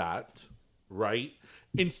side to that, right,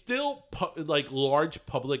 in still like large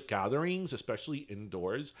public gatherings, especially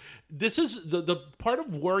indoors, this is the part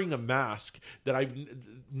of wearing a mask that I've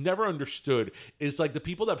never understood is like the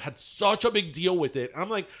people that have had such a big deal with it. And I'm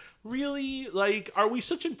like, really? Like, are we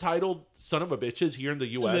such entitled son of a bitches here in the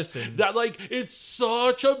US that, like, it's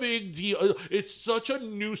such a big deal? It's such a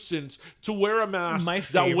nuisance to wear a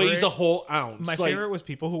mask that weighs a whole ounce. My favorite was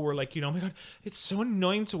people who were like, oh my God, it's so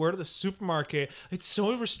annoying to wear to the supermarket. It's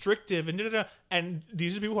so restrictive. And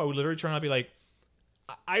these are people who I would literally turn around and be like,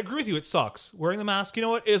 I agree with you. It sucks. Wearing the mask, you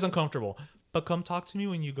know what? It is uncomfortable. But come talk to me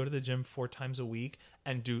when you go to the gym 4 times a week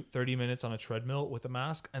and do 30 minutes on a treadmill with a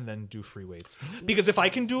mask and then do free weights. Because if I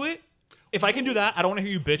can do it, if I can do that, I don't want to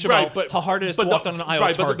hear you bitch about how hard it is to walk down an aisle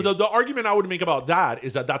at Target. But the argument I would make about that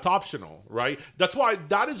is that that's optional, right? That's why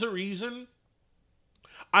that is a reason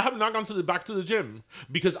I have not gone back to the gym,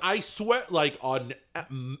 because I sweat like on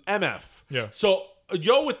MF. Yeah. So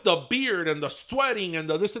with the beard and the sweating and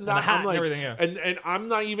the this and that, and the hat I'm like, and everything, yeah. And I'm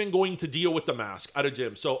not even going to deal with the mask at a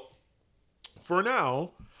gym. So for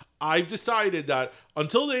now, I've decided that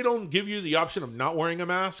until they don't give you the option of not wearing a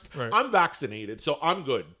mask, I'm vaccinated, so I'm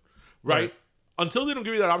good, right? Until they don't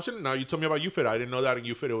give you that option. Now, you told me about UFIT. I didn't know that in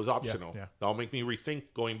UFIT it was optional. Yeah. That'll make me rethink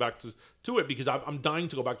going back to it, because I'm dying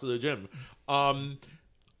to go back to the gym. I'm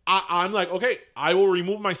like, okay, I will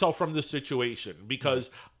remove myself from this situation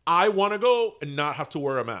because I want to go and not have to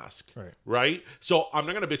wear a mask, right? So I'm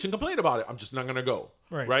not going to bitch and complain about it. I'm just not going to go,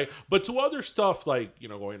 right? But to other stuff like,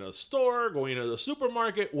 going to the store, going to the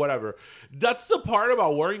supermarket, whatever, that's the part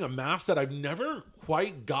about wearing a mask that I've never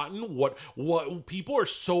quite gotten what people are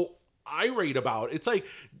so irate about. It's like,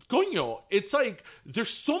 it's like there's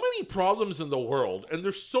so many problems in the world and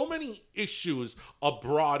there's so many issues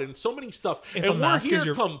abroad and so many stuff. If and we're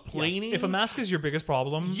here complaining. If a mask is your biggest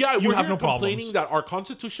problem, you have no complaining problems. That our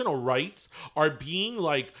constitutional rights are being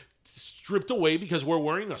like stripped away because we're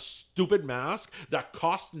wearing a stupid mask that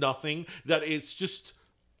costs nothing, that it's just...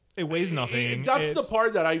 It weighs nothing. That's the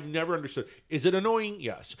part that I've never understood. Is it annoying?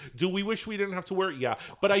 Yes. Do we wish we didn't have to wear it? Yeah.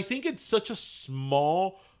 But I think it's such a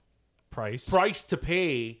small price to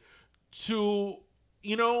pay to,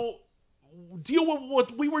 deal with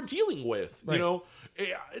what we were dealing with.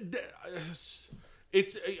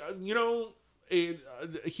 It's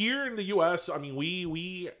here in the US, I mean,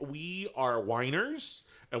 we are whiners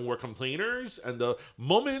and we're complainers, and the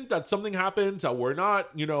moment that something happens that we're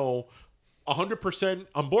not 100%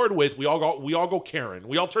 on board with, we all go Karen.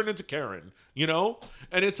 We all turn into Karen,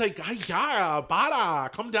 and it's like, para,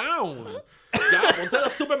 come down. Ponte la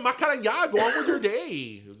stupid máscara ya. Go on with your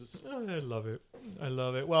day. I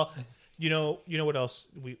love it. Well, you know what else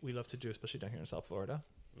we love to do, especially down here in South Florida?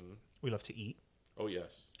 We love to eat. Oh,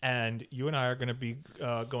 yes. And you and I are going to be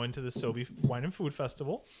going to the Sobe Wine and Food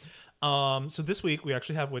Festival. So this week we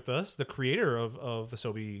actually have with us the creator of the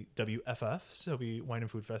Sobe WFF, Sobe Wine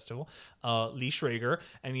and Food Festival, Lee Schrager,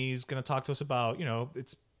 and he's going to talk to us about,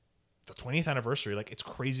 it's the 20th anniversary. Like, it's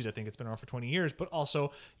crazy to think it's been around for 20 years, but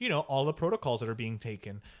also, all the protocols that are being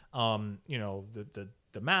taken, the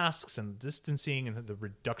masks and distancing and the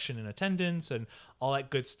reduction in attendance and all that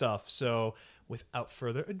good stuff. So without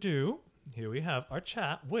further ado, here we have our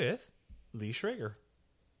chat with Lee Schrager.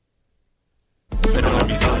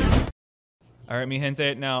 All right, mi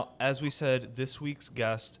gente. Now, as we said, this week's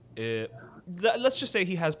guest, let's just say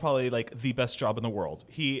he has probably like the best job in the world.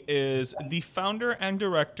 He is the founder and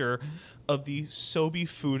director of the Sobe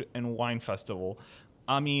Food and Wine Festival.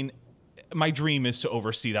 I mean, my dream is to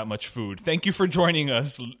oversee that much food. Thank you for joining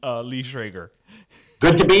us, Lee Schrager.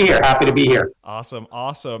 Good to be here. Happy to be here. Awesome.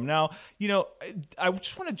 Now, I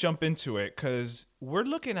just want to jump into it because we're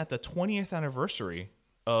looking at the 20th anniversary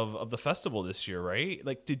of the festival this year, right?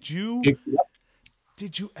 Like, did you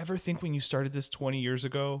ever think when you started this 20 years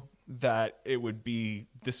ago that it would be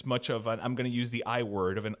this much of an, I'm going to use the I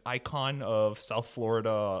word, of an icon of South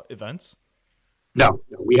Florida events? No,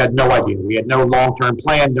 we had no idea. We had no long-term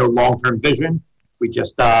plan, no long-term vision. We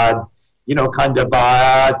just, took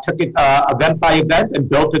it event by event and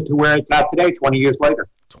built it to where it's at today, 20 years later.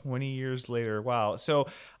 20 years later. Wow. So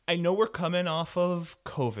I know we're coming off of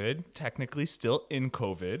COVID, technically still in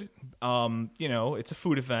COVID. It's a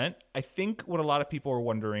food event. I think what a lot of people are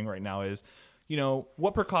wondering right now is,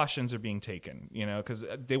 what precautions are being taken, because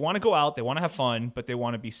they want to go out, they want to have fun, but they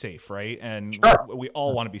want to be safe, right? And sure. We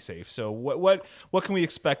all want to be safe. So what can we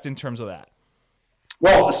expect in terms of that?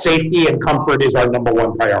 Well, safety and comfort is our number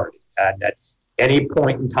one priority. And at any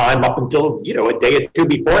point in time, up until, a day or two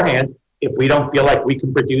beforehand, if we don't feel like we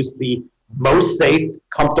can produce the most safe,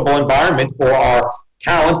 comfortable environment for our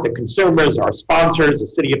talent, the consumers, our sponsors, the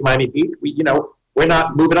city of Miami Beach, we're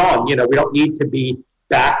not moving on. We don't need to be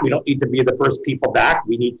back. We don't need to be the first people back.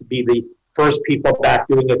 We need to be the first people back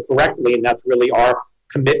doing it correctly. And that's really our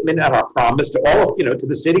commitment and our promise to all of, to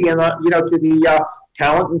the city and, to the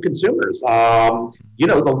talent and consumers.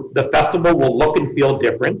 The festival will look and feel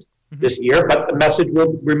different this year, but the message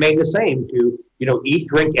will remain the same to, eat,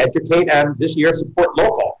 drink, educate, and this year support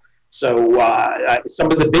local. So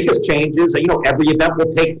some of the biggest changes, every event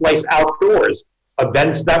will take place outdoors.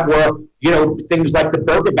 Events that were, things like the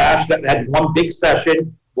Burger Bash that had one big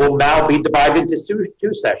session will now be divided into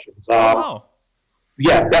two sessions.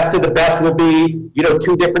 Yeah, Best of the Best will be,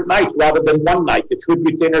 2 different nights rather than one night. The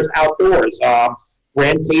tribute dinner's outdoors.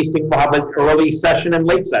 Grand tasting will have an early session and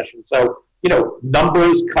late session. So,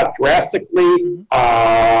 numbers cut drastically,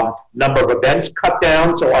 number of events cut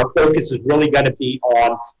down. So our focus is really going to be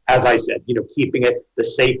on, as I said, keeping it the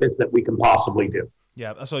safest that we can possibly do.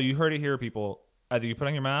 Yeah. So you heard it here, people. Either you put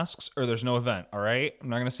on your masks or there's no event. All right. I'm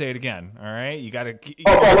not going to say it again. All right. You got to.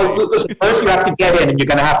 Listen, first you have to get in, and you're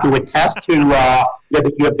going to have to attest to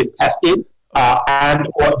that you have been tested, and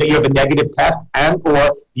or that you have a negative test, and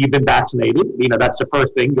or you've been vaccinated. That's the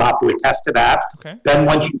first thing. You have to attest to that. Okay. Then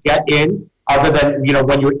once you get in, other than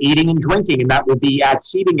when you're eating and drinking, and that will be at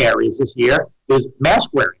seating areas this year, there's mask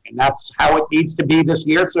wearing, and that's how it needs to be this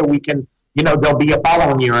year. So we can, there'll be a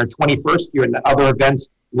following year, a 21st year, and the other events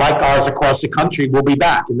like ours across the country will be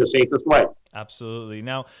back in the safest way. Absolutely.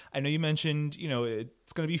 Now, I know you mentioned,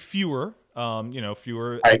 it's going to be fewer,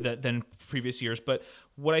 right, than previous years. But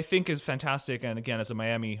what I think is fantastic, and again, as a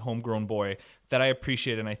Miami homegrown boy, that I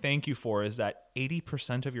appreciate and I thank you for, is that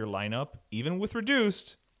 80% of your lineup, even with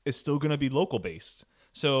reduced, is still going to be local based.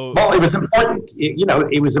 So, well, it was important.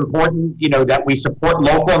 It was important, that we support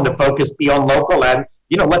local and the focus be on local. And,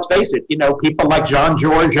 let's face it, people like Jean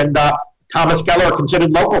George and Thomas Geller are considered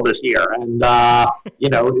local this year, and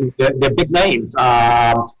they're big names.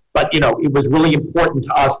 But it was really important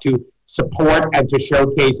to us to support and to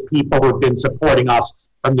showcase people who have been supporting us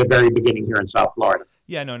from the very beginning here in South Florida.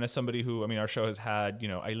 Yeah, no, and as somebody who, our show has had,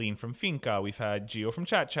 Eileen from Finca, we've had Gio from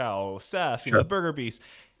Chat Chow, Seth, the Burger Beast.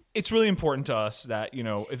 It's really important to us that,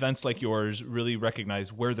 events like yours really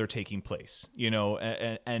recognize where they're taking place,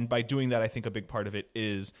 and by doing that, I think a big part of it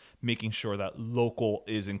is making sure that local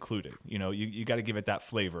is included. You got to give it that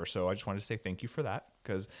flavor. So I just wanted to say thank you for that,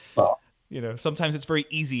 because, sometimes it's very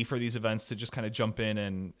easy for these events to just kind of jump in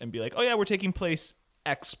and be like, oh yeah, we're taking place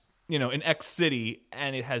X, in X city,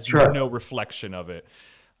 and it has no reflection of it.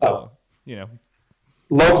 Local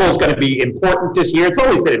is going to be important this year. It's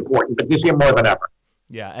always been important, but this year more than ever.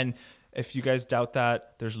 Yeah, and if you guys doubt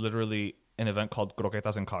that, there's literally an event called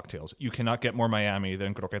Croquetas and Cocktails. You cannot get more Miami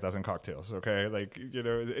than Croquetas and Cocktails, okay?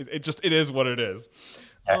 It is what it is.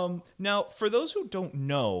 Now, for those who don't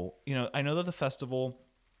know, I know that the festival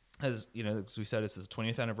has, as we said, it's its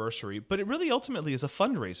 20th anniversary, but it really ultimately is a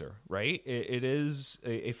fundraiser, right? It is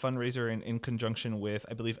a fundraiser in conjunction with,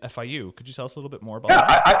 I believe, FIU. Could you tell us a little bit more about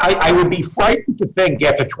that? I would be frightened to think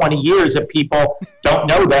after 20 years that people don't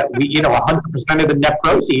know that we, 100% of the net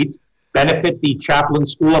proceeds benefit the Chaplin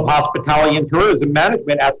School of Hospitality and Tourism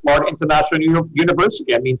Management at Florida International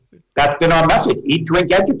University. I mean, that's been our message: eat,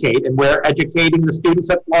 drink, educate, and we're educating the students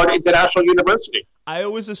at Florida International University. I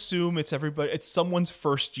always assume it's someone's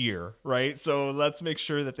first year, right? So let's make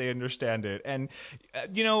sure that they understand it. And,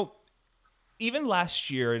 even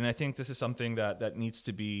last year, and I think this is something that needs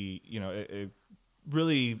to be,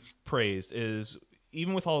 really praised, is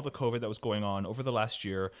even with all of the COVID that was going on over the last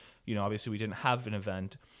year, obviously we didn't have an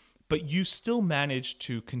event, but you still managed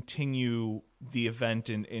to continue the event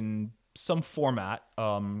in some format.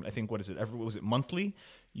 I think, was it monthly?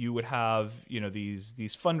 You would have, these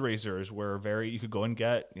fundraisers where you could go and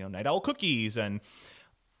get, Night Owl cookies. And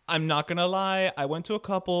I'm not going to lie, I went to a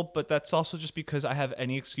couple, but that's also just because I have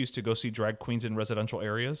any excuse to go see drag queens in residential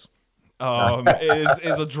areas.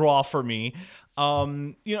 Is a draw for me.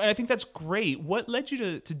 And I think that's great. What led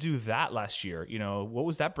you to do that last year? What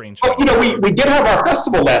was that brainchild? We did have our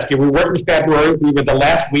festival last year. We were in February. We were the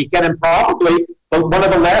last weekend, and probably one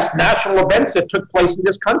of the last national events that took place in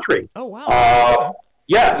this country. Oh, wow.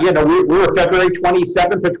 We were February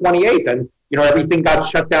 27th or 28th, and, everything got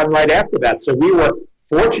shut down right after that. So we were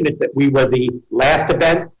fortunate that we were the last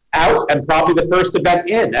event out and probably the first event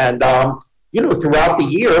in. And, throughout the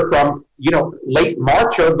year from, late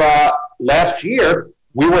March of last year,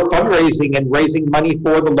 we were fundraising and raising money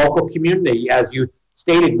for the local community. As you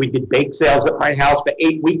stated, we did bake sales at my house for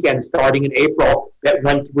 8 weekends starting in April that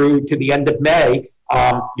went through to the end of May,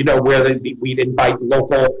 where we'd invite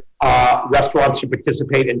local restaurants to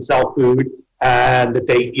participate and sell food, and that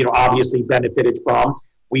they, obviously benefited from.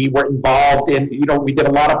 We were involved in, we did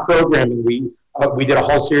a lot of programming. We did a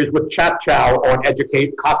whole series with Chat Chow on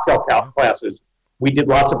educate cocktail classes. We did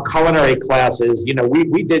lots of culinary classes.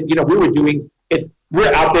 We did, we were doing it.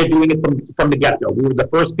 We're out there doing it from the get-go. We were the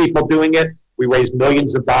first people doing it. We raised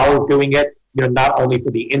millions of dollars doing it, not only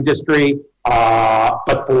for the industry,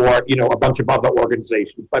 but for, a bunch of other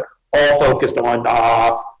organizations, but all focused on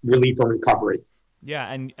relief and recovery. Yeah,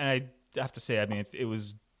 and I have to say, I mean, it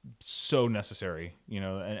was so necessary,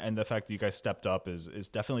 and the fact that you guys stepped up is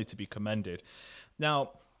definitely to be commended.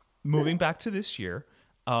 Now, moving back to this year,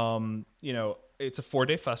 it's a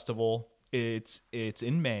 4-day festival. It's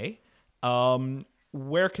in May.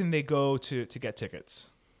 Where can they go to get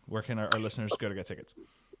tickets? Where can our listeners go to get tickets?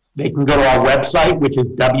 They can go to our website, which is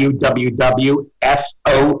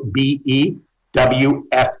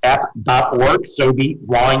www.sobewfff.org,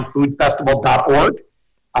 SobeWineFoodFestival.org.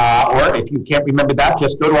 Or if you can't remember that,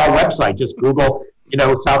 just go to our website. Just Google,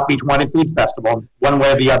 South Beach Wine and Food Festival. One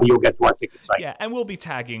way or the other, you'll get to our ticket site. Yeah, and we'll be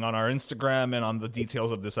tagging on our Instagram and on the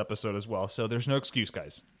details of this episode as well. So there's no excuse,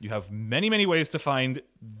 guys. You have many, many ways to find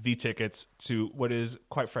the tickets to what is,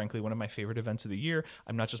 quite frankly, one of my favorite events of the year.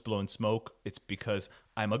 I'm not just blowing smoke. It's because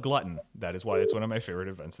I'm a glutton. That is why it's one of my favorite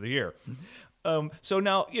events of the year. So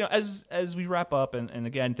now, as we wrap up, and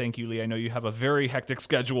again, thank you, Lee. I know you have a very hectic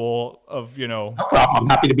schedule of, No problem. I'm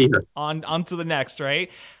happy to be here. On to the next, right?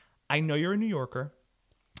 I know you're a New Yorker.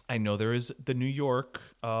 I know there is the New York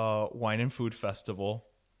Wine and Food Festival,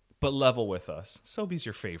 but level with us. Sobe's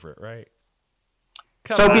your favorite, right?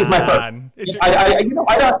 Sobe's my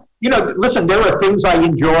favorite. Listen, there are things I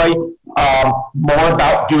enjoy more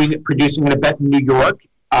about producing an event in New York.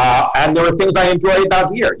 And there are things I enjoy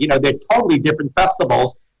about here. They're totally different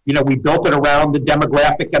festivals. We built it around the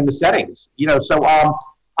demographic and the settings.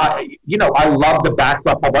 I love the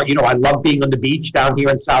backdrop of, I love being on the beach down here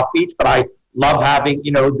in South Beach, but I love having,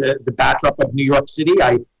 the backdrop of New York City.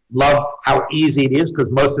 I love how easy it is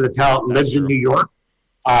because most of the talent lives in New York.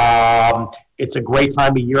 It's a great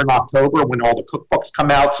time of year in October when all the cookbooks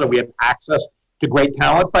come out, so we have access to great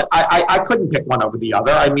talent, but I couldn't pick one over the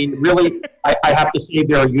other. I mean, really, I have to say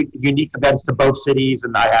there are unique events to both cities,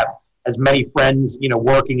 and I have as many friends,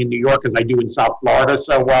 working in New York as I do in South Florida.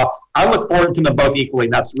 So I look forward to them both equally,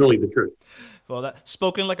 and that's really the truth. Well, that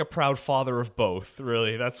spoken like a proud father of both,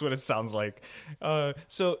 really. That's what it sounds like.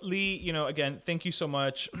 So, Lee, again, thank you so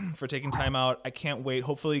much for taking time out. I can't wait.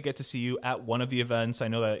 Hopefully get to see you at one of the events. I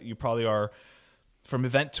know that you probably are from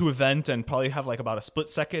event to event and probably have like about a split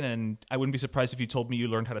second, and I wouldn't be surprised if you told me you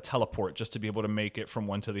learned how to teleport just to be able to make it from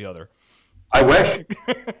one to the other. I wish.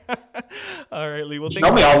 All right, Lee. Well,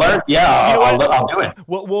 show me, I'll learn. Yeah, I'll do it.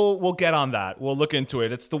 We'll get on that. We'll look into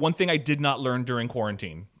it. It's the one thing I did not learn during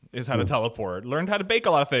quarantine is how to teleport. Learned how to bake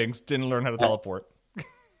a lot of things, didn't learn how to teleport.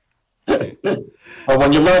 Well,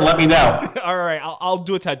 when you learn, let me know. All right, I'll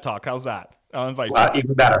do a TED Talk. How's that? I'll invite you.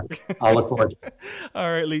 Even better. I'll look forward to it.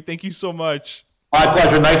 All right, Lee. Thank you so much. My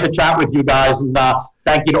pleasure. Nice to chat with you guys. And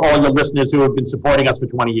thank you to all your listeners who have been supporting us for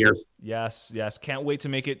 20 years. Yes. Can't wait to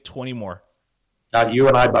make it 20 more. You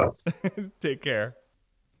and I both. Take care.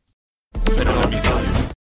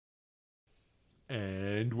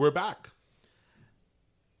 And we're back.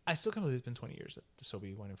 I still can't believe it's been 20 years that the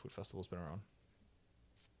Sobe Wine and Food Festival has been around.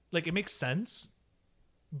 Like, it makes sense,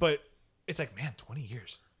 but it's like, man, 20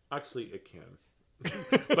 years. Actually, it can.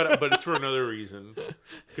 but it's for another reason.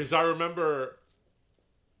 Because I remember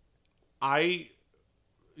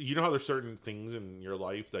you know how there's certain things in your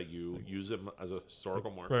life that you use them as a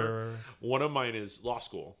historical marker? Right. One of mine is law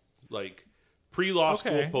school. Like pre-law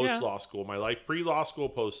school, post-law school. My life pre-law school,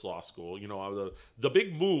 post-law school. The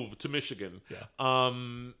big move to Michigan. Yeah.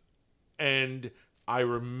 And I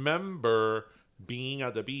remember being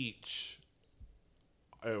at the beach.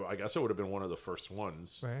 I guess it would have been one of the first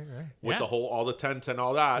ones, right? With all the tents and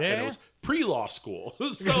all that, and it was pre-law school.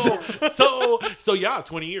 So yeah,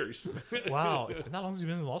 20 years. Wow, it's been that long since you've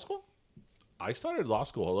been in law school. I started law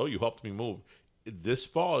school. Although you helped me move, this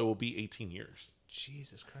fall it will be 18 years.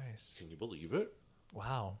 Jesus Christ! Can you believe it?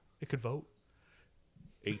 Wow, it could vote.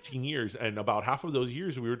 18 years, and about half of those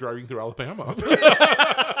years we were driving through Alabama.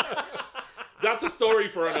 That's a story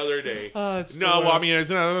for another day. It's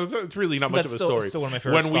really not much of a story. It's still one of my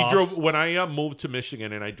favorite stops. When I moved to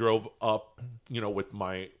Michigan and I drove up, with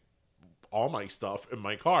all my stuff in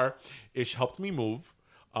my car, Ish helped me move.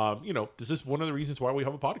 This is one of the reasons why we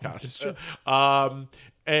have a podcast. It's true.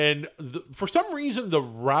 And for some reason, the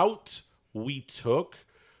route we took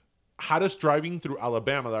had us driving through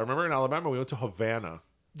Alabama. I remember in Alabama we went to Havana.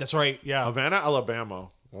 That's right. Yeah. Havana, Alabama.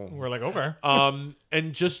 We're like, okay.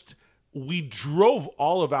 And just we drove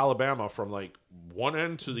all of Alabama from like one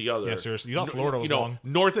end to the other. Yeah, seriously. You thought Florida was long.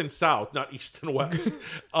 North and south, not east and west.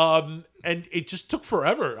 And it just took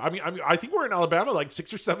forever. I mean, I think we're in Alabama like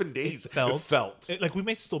 6 or 7 days. It felt. Like we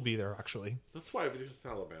may still be there actually. That's why it's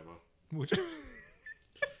Alabama.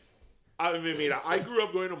 I mean, I grew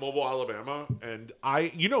up going to Mobile, Alabama, and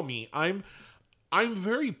you know me, I'm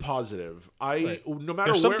very positive. No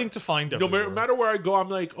matter there's something to find everywhere. No matter where I go, I'm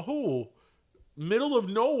like, oh, middle of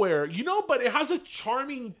nowhere, but it has a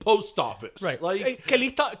charming post office. Right. Like, que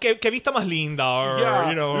vista más linda, or,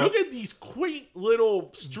 yeah, look at these quaint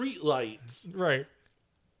little street lights. Right.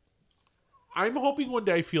 I'm hoping one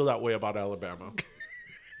day I feel that way about Alabama.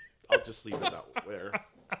 I'll just leave it there.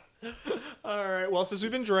 All right. Well, since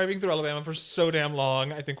we've been driving through Alabama for so damn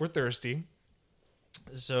long, I think we're thirsty.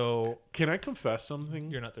 So, can I confess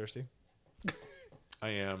something? You're not thirsty. I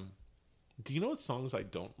am. Do you know what songs I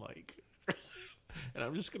don't like? And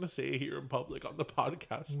I'm just gonna say it here in public on the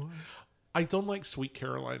podcast. What? I don't like Sweet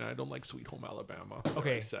Carolina. I don't like Sweet Home Alabama.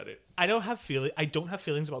 Okay, I said it. I don't have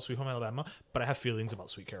feelings about Sweet Home Alabama, but I have feelings about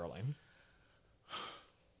Sweet Caroline.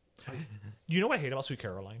 You know what I hate about Sweet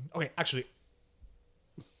Caroline? Okay, actually.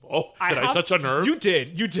 Oh, did I touch a nerve? You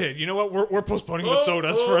did. You know what? We're postponing the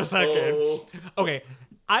sodas for a second. Okay.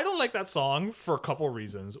 I don't like that song for a couple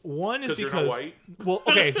reasons. One is because you're not white? Well,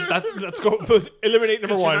 okay, let's go eliminate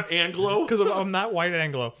number one. You're not Anglo? Because I'm not white and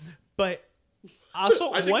Anglo. But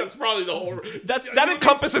also, I think that's probably the whole. That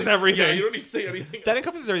encompasses everything. Yeah, you don't need to say anything. That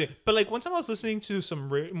encompasses everything. But like one time I was listening to some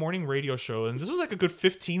morning radio show, and this was like a good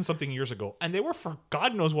 15-something years ago, and they were, for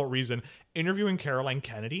God knows what reason, interviewing Caroline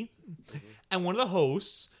Kennedy. Mm-hmm. And one of the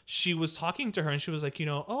hosts, she was talking to her, and she was like,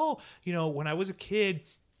 when I was a kid,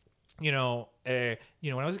 when I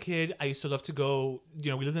was a kid, I used to love to go,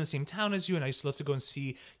 we lived in the same town as you, and I used to love to go and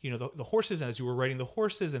see, the horses, and as you were riding the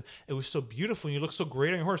horses, and it was so beautiful, and you looked so great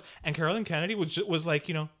on your horse. And Caroline Kennedy was like,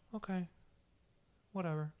 okay,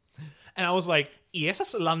 whatever. And I was like, y esa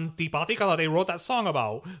es la antipática that they wrote that song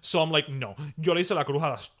about. So I'm like, no, yo le hice la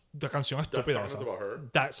cruja, la canción estúpida. That song is about her?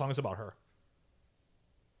 That song is about her.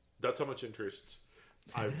 That's how much interest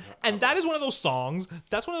that is one of those songs.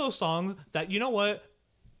 That's one of those songs that, you know what?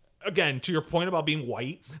 Again, to your point about being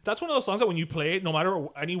white, that's one of those songs that when you play it, no matter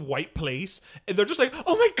any white place, they're just like,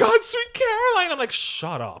 oh my God, Sweet Caroline. I'm like,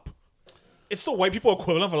 shut up. It's the white people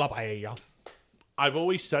equivalent of La Paella. I've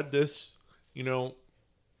always said this,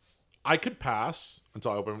 I could pass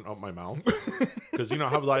until I open up my mouth because, I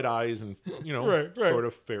have light eyes and, right. sort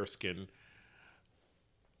of fair skin.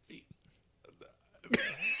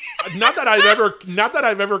 Not that I've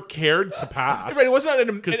ever cared to pass. Right, it wasn't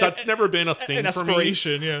because that's never been a thing for me.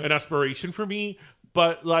 An aspiration for me.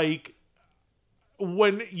 But like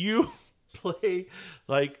when you play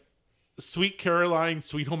like Sweet Caroline,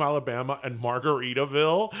 Sweet Home Alabama, and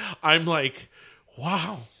Margaritaville, I'm like,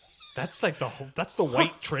 wow. That's like that's the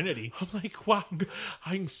white trinity. I'm like, wow,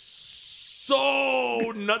 I'm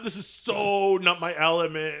so not. This is so not my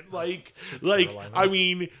element. Like, I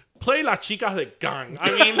mean. Play La Chica de Gang.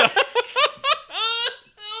 I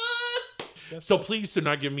mean, so please do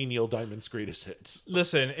not give me Neil Diamond's greatest hits.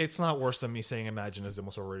 Listen, it's not worse than me saying Imagine is the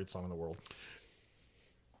most overrated song in the world.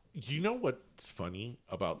 You know what's funny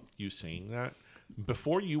about you saying that?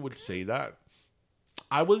 Before you would say that,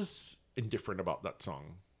 I was indifferent about that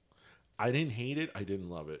song. I didn't hate it. I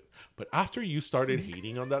didn't love it. But after you started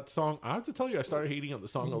hating on that song, I have to tell you, I started hating on the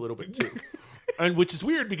song a little bit too. And which is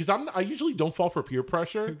weird because I usually don't fall for peer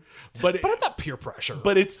pressure, but I'm not peer pressure.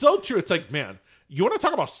 But it's so true. It's like, man, you want to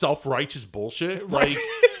talk about self-righteous bullshit? Like,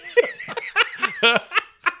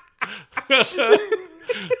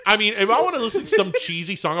 I mean, if I want to listen to some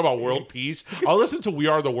cheesy song about world peace, I'll listen to "We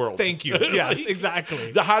Are the World." Thank you. Yes,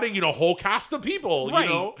 exactly. The how to whole cast of people,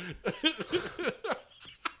 right.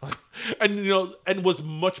 and was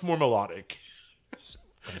much more melodic,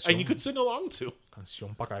 and you could sing along to.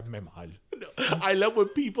 Canción pa caerme mal. I love when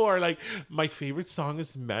people are like, my favorite song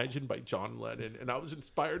is Imagine by John Lennon, and I was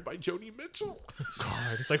inspired by Joni Mitchell.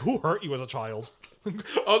 God, it's like, who hurt you as a child?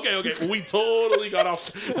 Okay, we totally got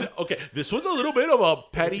off. Okay, this was a little bit of a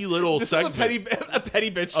petty little segment. A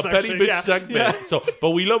petty bitch segment. Yeah. So, but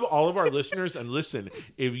we love all of our listeners, and listen,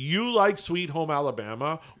 if you like Sweet Home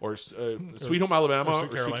Alabama or Sweet Home Alabama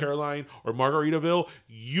or Sweet Caroline or Margaritaville,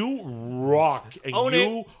 you rock and own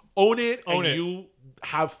it.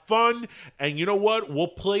 have fun. And you know what? We'll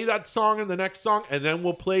play that song in the next song, and then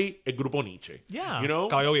we'll play El Grupo Nietzsche. Yeah. You know?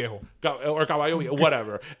 Caballo Viejo. Or Caballo Viejo,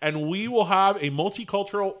 whatever. And we will have a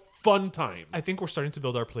multicultural fun time. I think we're starting to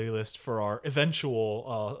build our playlist for our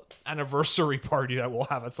eventual anniversary party that we'll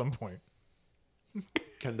have at some point.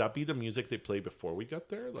 Can that be the music they play before we get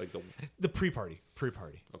there? Like the pre-party.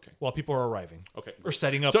 Okay. While people are arriving. Okay. Or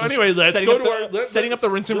setting up. So anyway, let's go to setting up the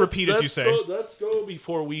rinse and repeat, as you say. Let's go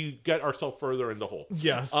before we get ourselves further in the hole.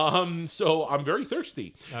 Yes. So I'm very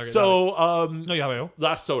thirsty. Okay, so no, ya veo.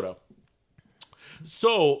 last soda.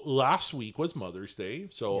 So last week was Mother's Day.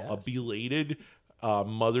 So a Yes. belated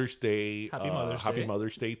Mother's Day. Happy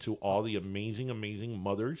Mother's Day to all the amazing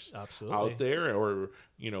mothers Absolutely. out there, or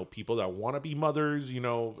people that want to be mothers.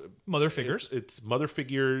 Mother figures. It's mother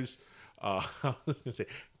figures. I was gonna say,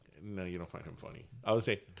 no, you don't find him funny. I would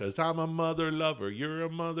say, because I'm a mother lover, you're a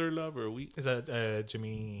mother lover. Is that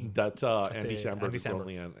Jimmy? That's Andy Samberg. Andy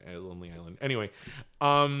Samberg. Lonely Island. Anyway,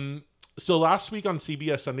 so last week on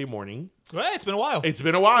CBS Sunday Morning, Well, it's been a while. it's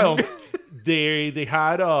been a while. they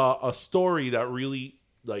had a story that really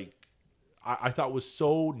I thought was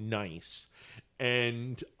so nice,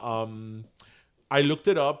 and I looked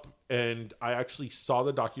it up and I actually saw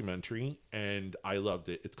the documentary and I loved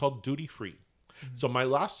it. It's called Duty Free. So my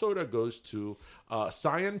last soda goes to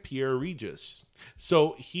Cyan Pierre Regis.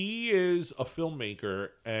 So he is a filmmaker,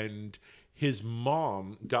 and his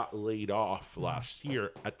mom got laid off last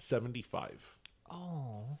year at 75.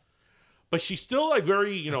 Oh. But she's still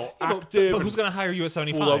very, active. But who's going to hire you at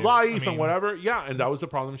 75? Full of life and whatever. Yeah, and that was the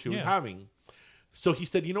problem she was Yeah. having. So he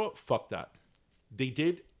said, you know what? Fuck that. They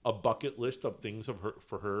did a bucket list of things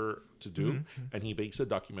for her to do, and he makes a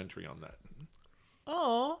documentary on that.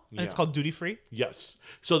 Oh. And it's Yeah. called Duty Free? Yes.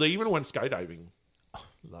 So they even went skydiving.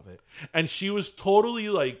 Love it. And she was totally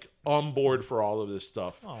on board for all of this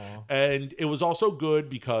stuff. Aw. And it was also good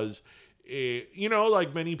because,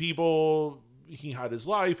 like many people, he had his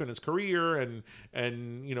life and his career, and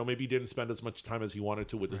maybe didn't spend as much time as he wanted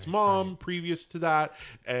to with his mom previous to that.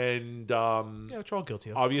 And Yeah, which we're all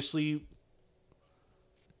guilty of. obviously,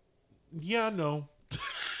 yeah, no.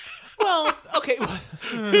 Well, okay.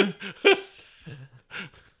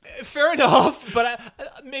 Fair enough, but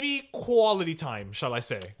maybe quality time, shall I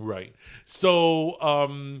say? Right. So,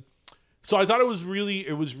 so I thought it was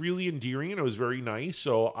really endearing, and it was very nice.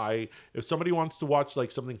 So if somebody wants to watch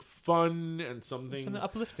something fun and something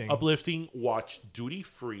uplifting, watch Duty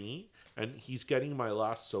Free. And he's getting my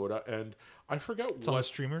last soda, and I forget It's on the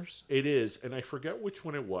streamers. it is, and I forget which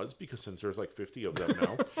one it was, because since there's 50 of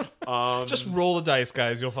them now. Just roll the dice,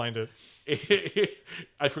 guys. You'll find it.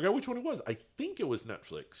 I forget which one it was. I think it was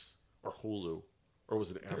Netflix or Hulu, or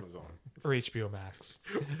was it Amazon? Or HBO Max.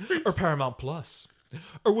 Or Paramount Plus.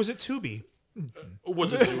 Or was it Tubi?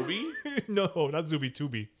 Was it Tubi? No, not Zubi,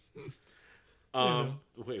 Tubi.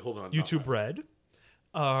 Wait, hold on. YouTube Red.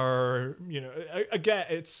 Or, again,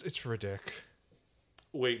 it's ridic.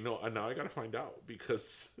 Wait, no. Now I gotta find out,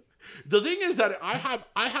 because the thing is that I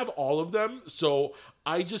have all of them, so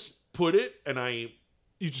I just put it and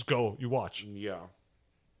You just go, you watch. yeah.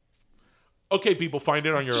 Okay, people, find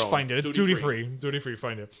it on your own. Just find it. It's duty free. Duty free,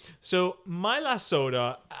 find it. So, my last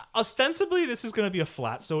soda, ostensibly, this is going to be a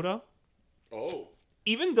flat soda. Oh.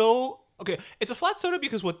 Even though, okay, it's a flat soda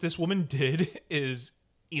because what this woman did is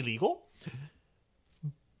illegal.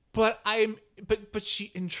 But I'm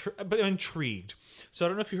intrigued. So I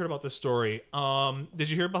don't know if you heard about this story. Did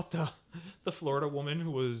you hear about the Florida woman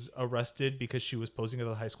who was arrested because she was posing as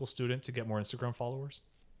a high school student to get more Instagram followers?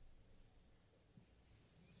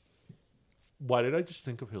 Why did I just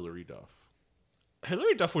think of Hillary Duff?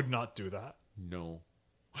 Hillary Duff would not do that. No.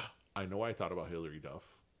 I know I thought about Hillary Duff.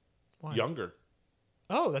 Why? Younger.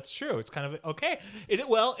 Oh, that's true. It's kind of okay.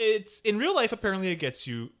 It's in real life. Apparently, it gets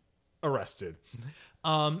you arrested.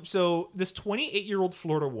 So this 28-year-old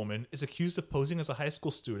Florida woman is accused of posing as a high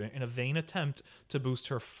school student in a vain attempt to boost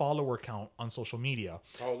her follower count on social media.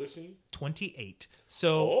 How old is she? 28.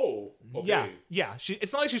 So, Oh, okay. yeah.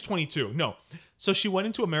 It's not like she's 22. No. So she went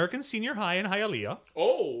into American Senior High in Hialeah.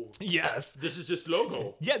 Oh, Yes. this is just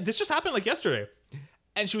logo. Yeah, this just happened yesterday.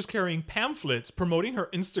 And she was carrying pamphlets promoting her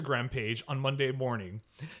Instagram page on Monday morning.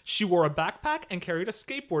 She wore a backpack and carried a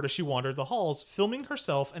skateboard as she wandered the halls, filming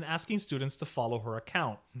herself and asking students to follow her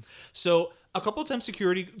account. So a couple of times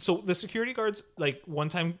the security guards, one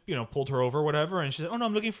time, pulled her over, whatever, and she said, oh no,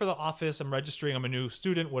 I'm looking for the office, I'm registering, I'm a new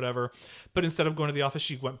student, whatever. But instead of going to the office,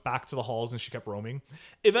 she went back to the halls and she kept roaming.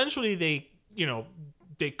 Eventually they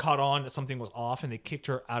caught on that something was off and they kicked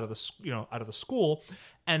her out of the school.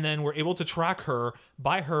 And then were able to track her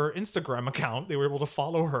by her Instagram account. They were able to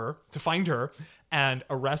follow her, to find her, and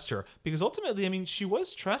arrest her, because ultimately, I mean, she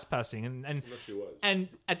was trespassing, and she was. And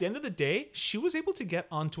at the end of the day, she was able to get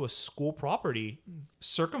onto a school property,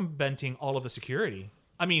 circumventing all of the security.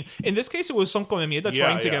 I mean, in this case, it was some comida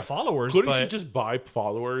trying to get followers. Couldn't she just buy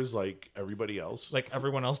followers like everybody else? Like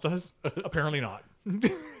everyone else does? Apparently not.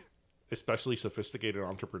 Especially sophisticated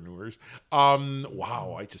entrepreneurs.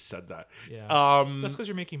 Wow, I just said that. Yeah. That's because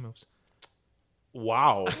you're making moves.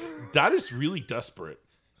 Wow. That is really desperate.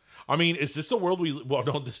 I mean, is this a world well,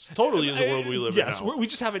 no, this totally is a world we live in now. Yes, we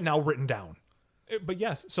just have it now written down. But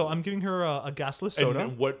yes, so I'm giving her a gasless soda.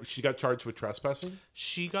 And what, she got charged with trespassing?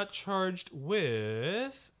 She got charged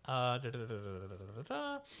with...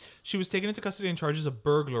 She was taken into custody on charges of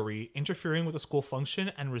burglary, interfering with a school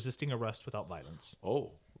function, and resisting arrest without violence.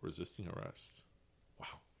 Oh, resisting arrest.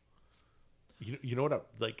 Wow. You know what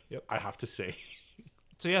I have to say?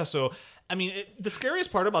 So yeah, I mean, the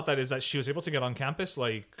scariest part about that is that she was able to get on campus,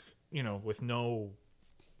 like, with no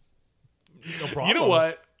problem. You know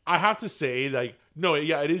what? I have to say, like, no,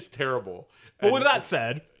 yeah, it is terrible. But with that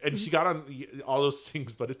said, and she got on all those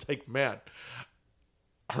things, but it's like, man,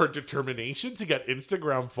 her determination to get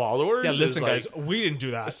Instagram followers. Yeah, listen, like, guys, we didn't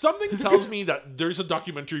do that. Something tells me that there's a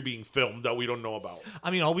documentary being filmed that we don't know about.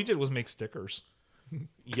 I mean, all we did was make stickers.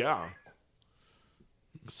 Yeah.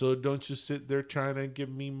 So don't you sit there trying to give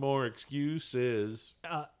me more excuses.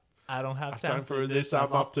 I don't have time for this.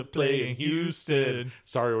 I'm off to play in Houston.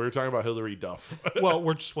 Sorry, we were talking about Hillary Duff. Well,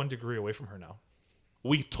 we're just 1 degree away from her now.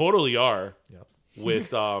 We totally are. Yep.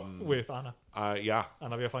 With with Ana. Yeah.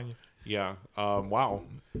 Ana Villafaña. Yeah. Wow.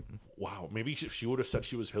 Maybe she would have said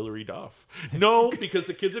she was Hillary Duff. No, because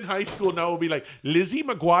the kids in high school now will be like, Lizzie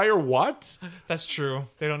McGuire, what? That's true.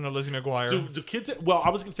 They don't know Lizzie McGuire. Do kids? Well, I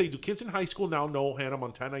was gonna say, do kids in high school now know Hannah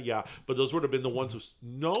Montana? Yeah, but those would have been the ones who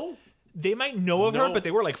no. They might know of her, but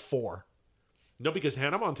they were like 4. No, because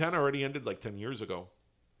Hannah Montana already ended like 10 years ago.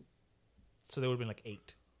 So they would have been like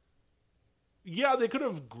 8. Yeah, they could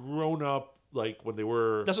have grown up like when they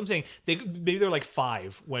were. That's what I'm saying. Maybe they're like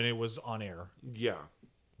 5 when it was on air. Yeah,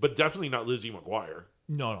 but definitely not Lizzie McGuire.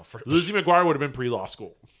 No. Lizzie McGuire would have been pre-law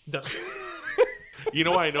school. That's. You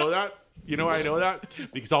know why I know that? You know why I know that?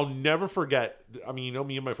 Because I'll never forget. I mean,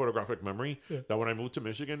 me and my photographic memory, that when I moved to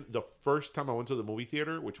Michigan, the first time I went to the movie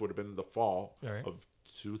theater, which would have been the fall of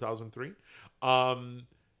 2003,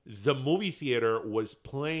 the movie theater was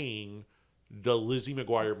playing the Lizzie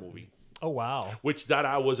McGuire movie. Oh, wow. Which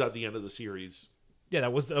that was at the end of the series. Yeah,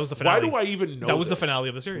 that was the finale. Why do I even know that was this? The finale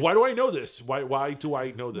of the series. Why do I know this? Why do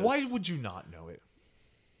I know this? Why would you not know it?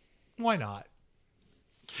 Why not?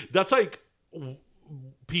 That's like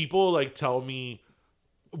people like tell me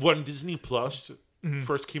when Disney Plus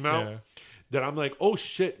first came out that I'm like, oh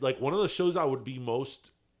shit, like one of the shows I would be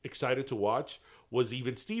most excited to watch was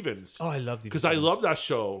Even Stevens. Oh, I love because I love that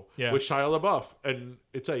show with Shia LaBeouf, and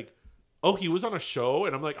it's like, oh, he was on a show,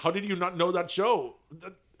 and I'm like, how did you not know that show?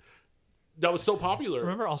 That was so popular.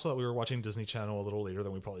 Remember also that we were watching Disney Channel a little later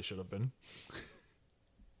than we probably should have been.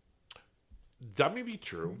 That may be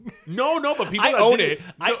true. No, but people I own it.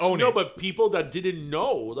 No, but people that didn't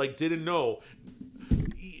know.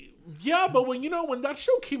 Yeah, but when that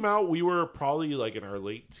show came out, we were probably like in our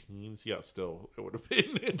late teens. Yeah, still it would have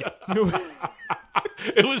been.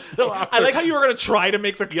 It was still after. I like how you were going to try to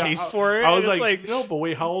make the case for it. I was like, no, but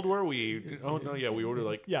wait, how old were we? Oh no, yeah, we were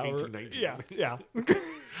like 18, 19. Yeah.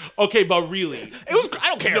 Okay, but really, it was. I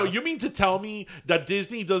don't care. No, you mean to tell me that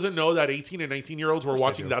Disney doesn't know that 18 and 19-year-olds were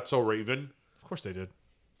watching That's So Raven? Of course they did.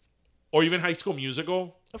 Or even High School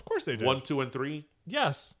Musical? Of course they did. 1, 2, and 3?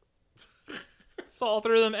 Yes. Saw all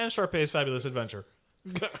 3 of them and Sharpay's Fabulous Adventure.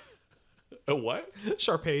 A what?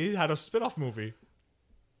 Sharpay had a spin-off movie.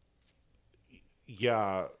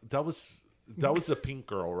 Yeah, that was the pink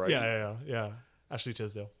girl, right? Yeah. Ashley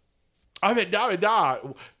Tisdale. I mean, nah.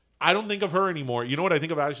 I don't think of her anymore. You know what I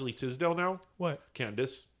think of Ashley Tisdale now? What?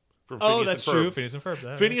 Candace. Oh, that's true. Phineas and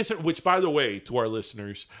Ferb. Phineas, which, by the way, to our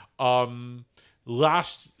listeners,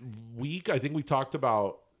 last week I think we talked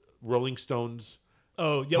about Rolling Stones.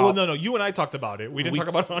 Oh yeah, well no, you and I talked about it. We didn't talk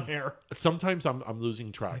about it on air. Sometimes I'm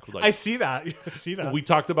losing track. Like, I see that. We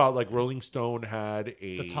talked about like Rolling Stone had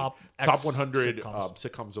the top 100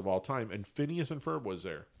 sitcoms of all time, and Phineas and Ferb was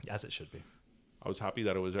there. As it should be. I was happy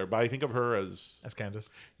that it was there, but I think of her as Candace.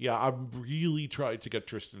 Yeah, I've really tried to get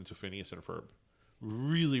Tristan to Phineas and Ferb.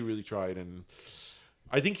 Really, really tried, and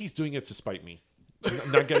I think he's doing it to spite me.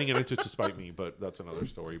 Not getting it into to spite me, but that's another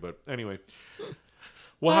story. But anyway,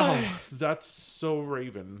 wow, that's so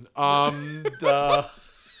Raven. Wow,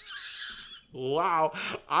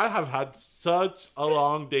 I have had such a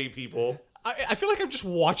long day, people. I feel like I'm just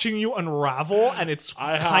watching you unravel, and it's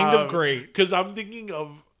kind of great because I'm thinking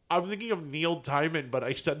of I'm thinking of Neil Diamond, but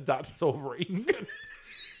I said that's so Raven.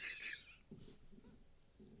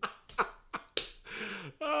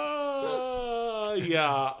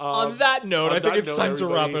 Yeah. On that note, I think it's time to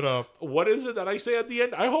wrap it up. What is it that I say at the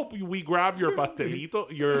end? I hope we grab your pastelito.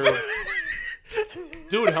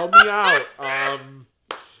 Dude, help me out.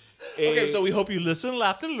 Okay, so we hope you listen,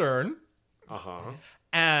 laughed, and learn.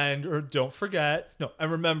 And don't forget,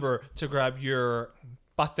 and remember to grab your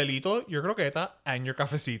pastelito, your croqueta, and your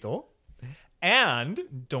cafecito.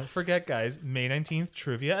 And don't forget, guys, May 19th,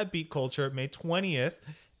 Trivia at Beat Culture. May 20th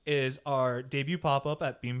is our debut pop-up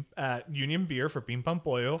at Union Beer for Bean Pan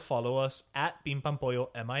Pollo. Follow us at Bean Pan Pollo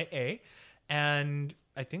MIA. And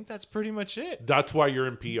I think that's pretty much it. That's why you're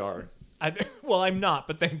in PR. Well, I'm not,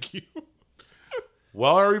 but thank you.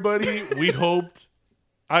 Well, everybody, we hoped...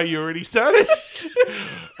 you already said it?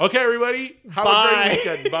 Okay, everybody. Have a great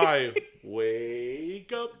weekend. Bye.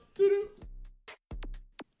 Wake up. Doo-doo.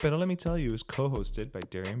 Pero Let Me Tell You is co-hosted by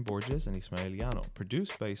Darian Borges and Ismaeliano,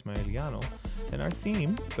 produced by Ismaeliano, and our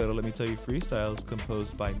theme, Pero Let Me Tell You Freestyle, is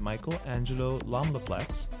composed by Michael Angelo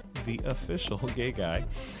Lomlaplex, the official gay guy.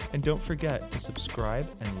 And don't forget to subscribe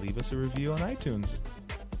and leave us a review on iTunes.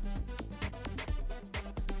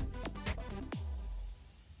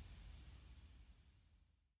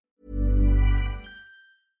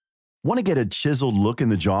 Want to get a chiseled look in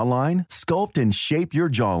the jawline? Sculpt and shape your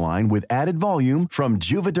jawline with added volume from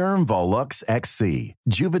Juvederm Volux XC.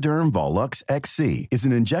 Juvederm Volux XC is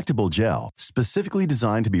an injectable gel specifically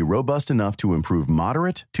designed to be robust enough to improve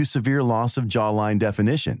moderate to severe loss of jawline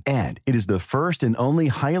definition. And it is the first and only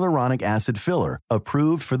hyaluronic acid filler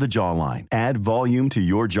approved for the jawline. Add volume to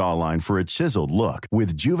your jawline for a chiseled look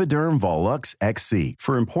with Juvederm Volux XC.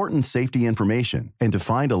 For important safety information and to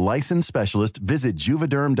find a licensed specialist, visit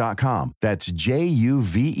juvederm.com. That's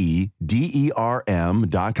JUVEDERM.com.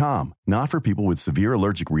 Not for people with severe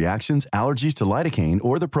allergic reactions, allergies to lidocaine,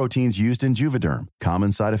 or the proteins used in Juvederm.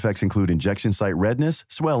 Common side effects include injection site redness,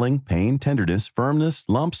 swelling, pain, tenderness, firmness,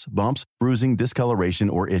 lumps, bumps, bruising, discoloration,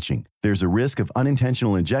 or itching. There's a risk of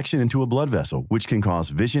unintentional injection into a blood vessel, which can cause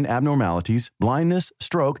vision abnormalities, blindness,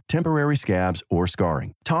 stroke, temporary scabs, or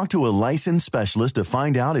scarring. Talk to a licensed specialist to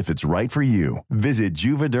find out if it's right for you. Visit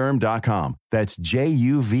Juvederm.com. That's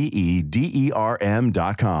JUVEDERM.com.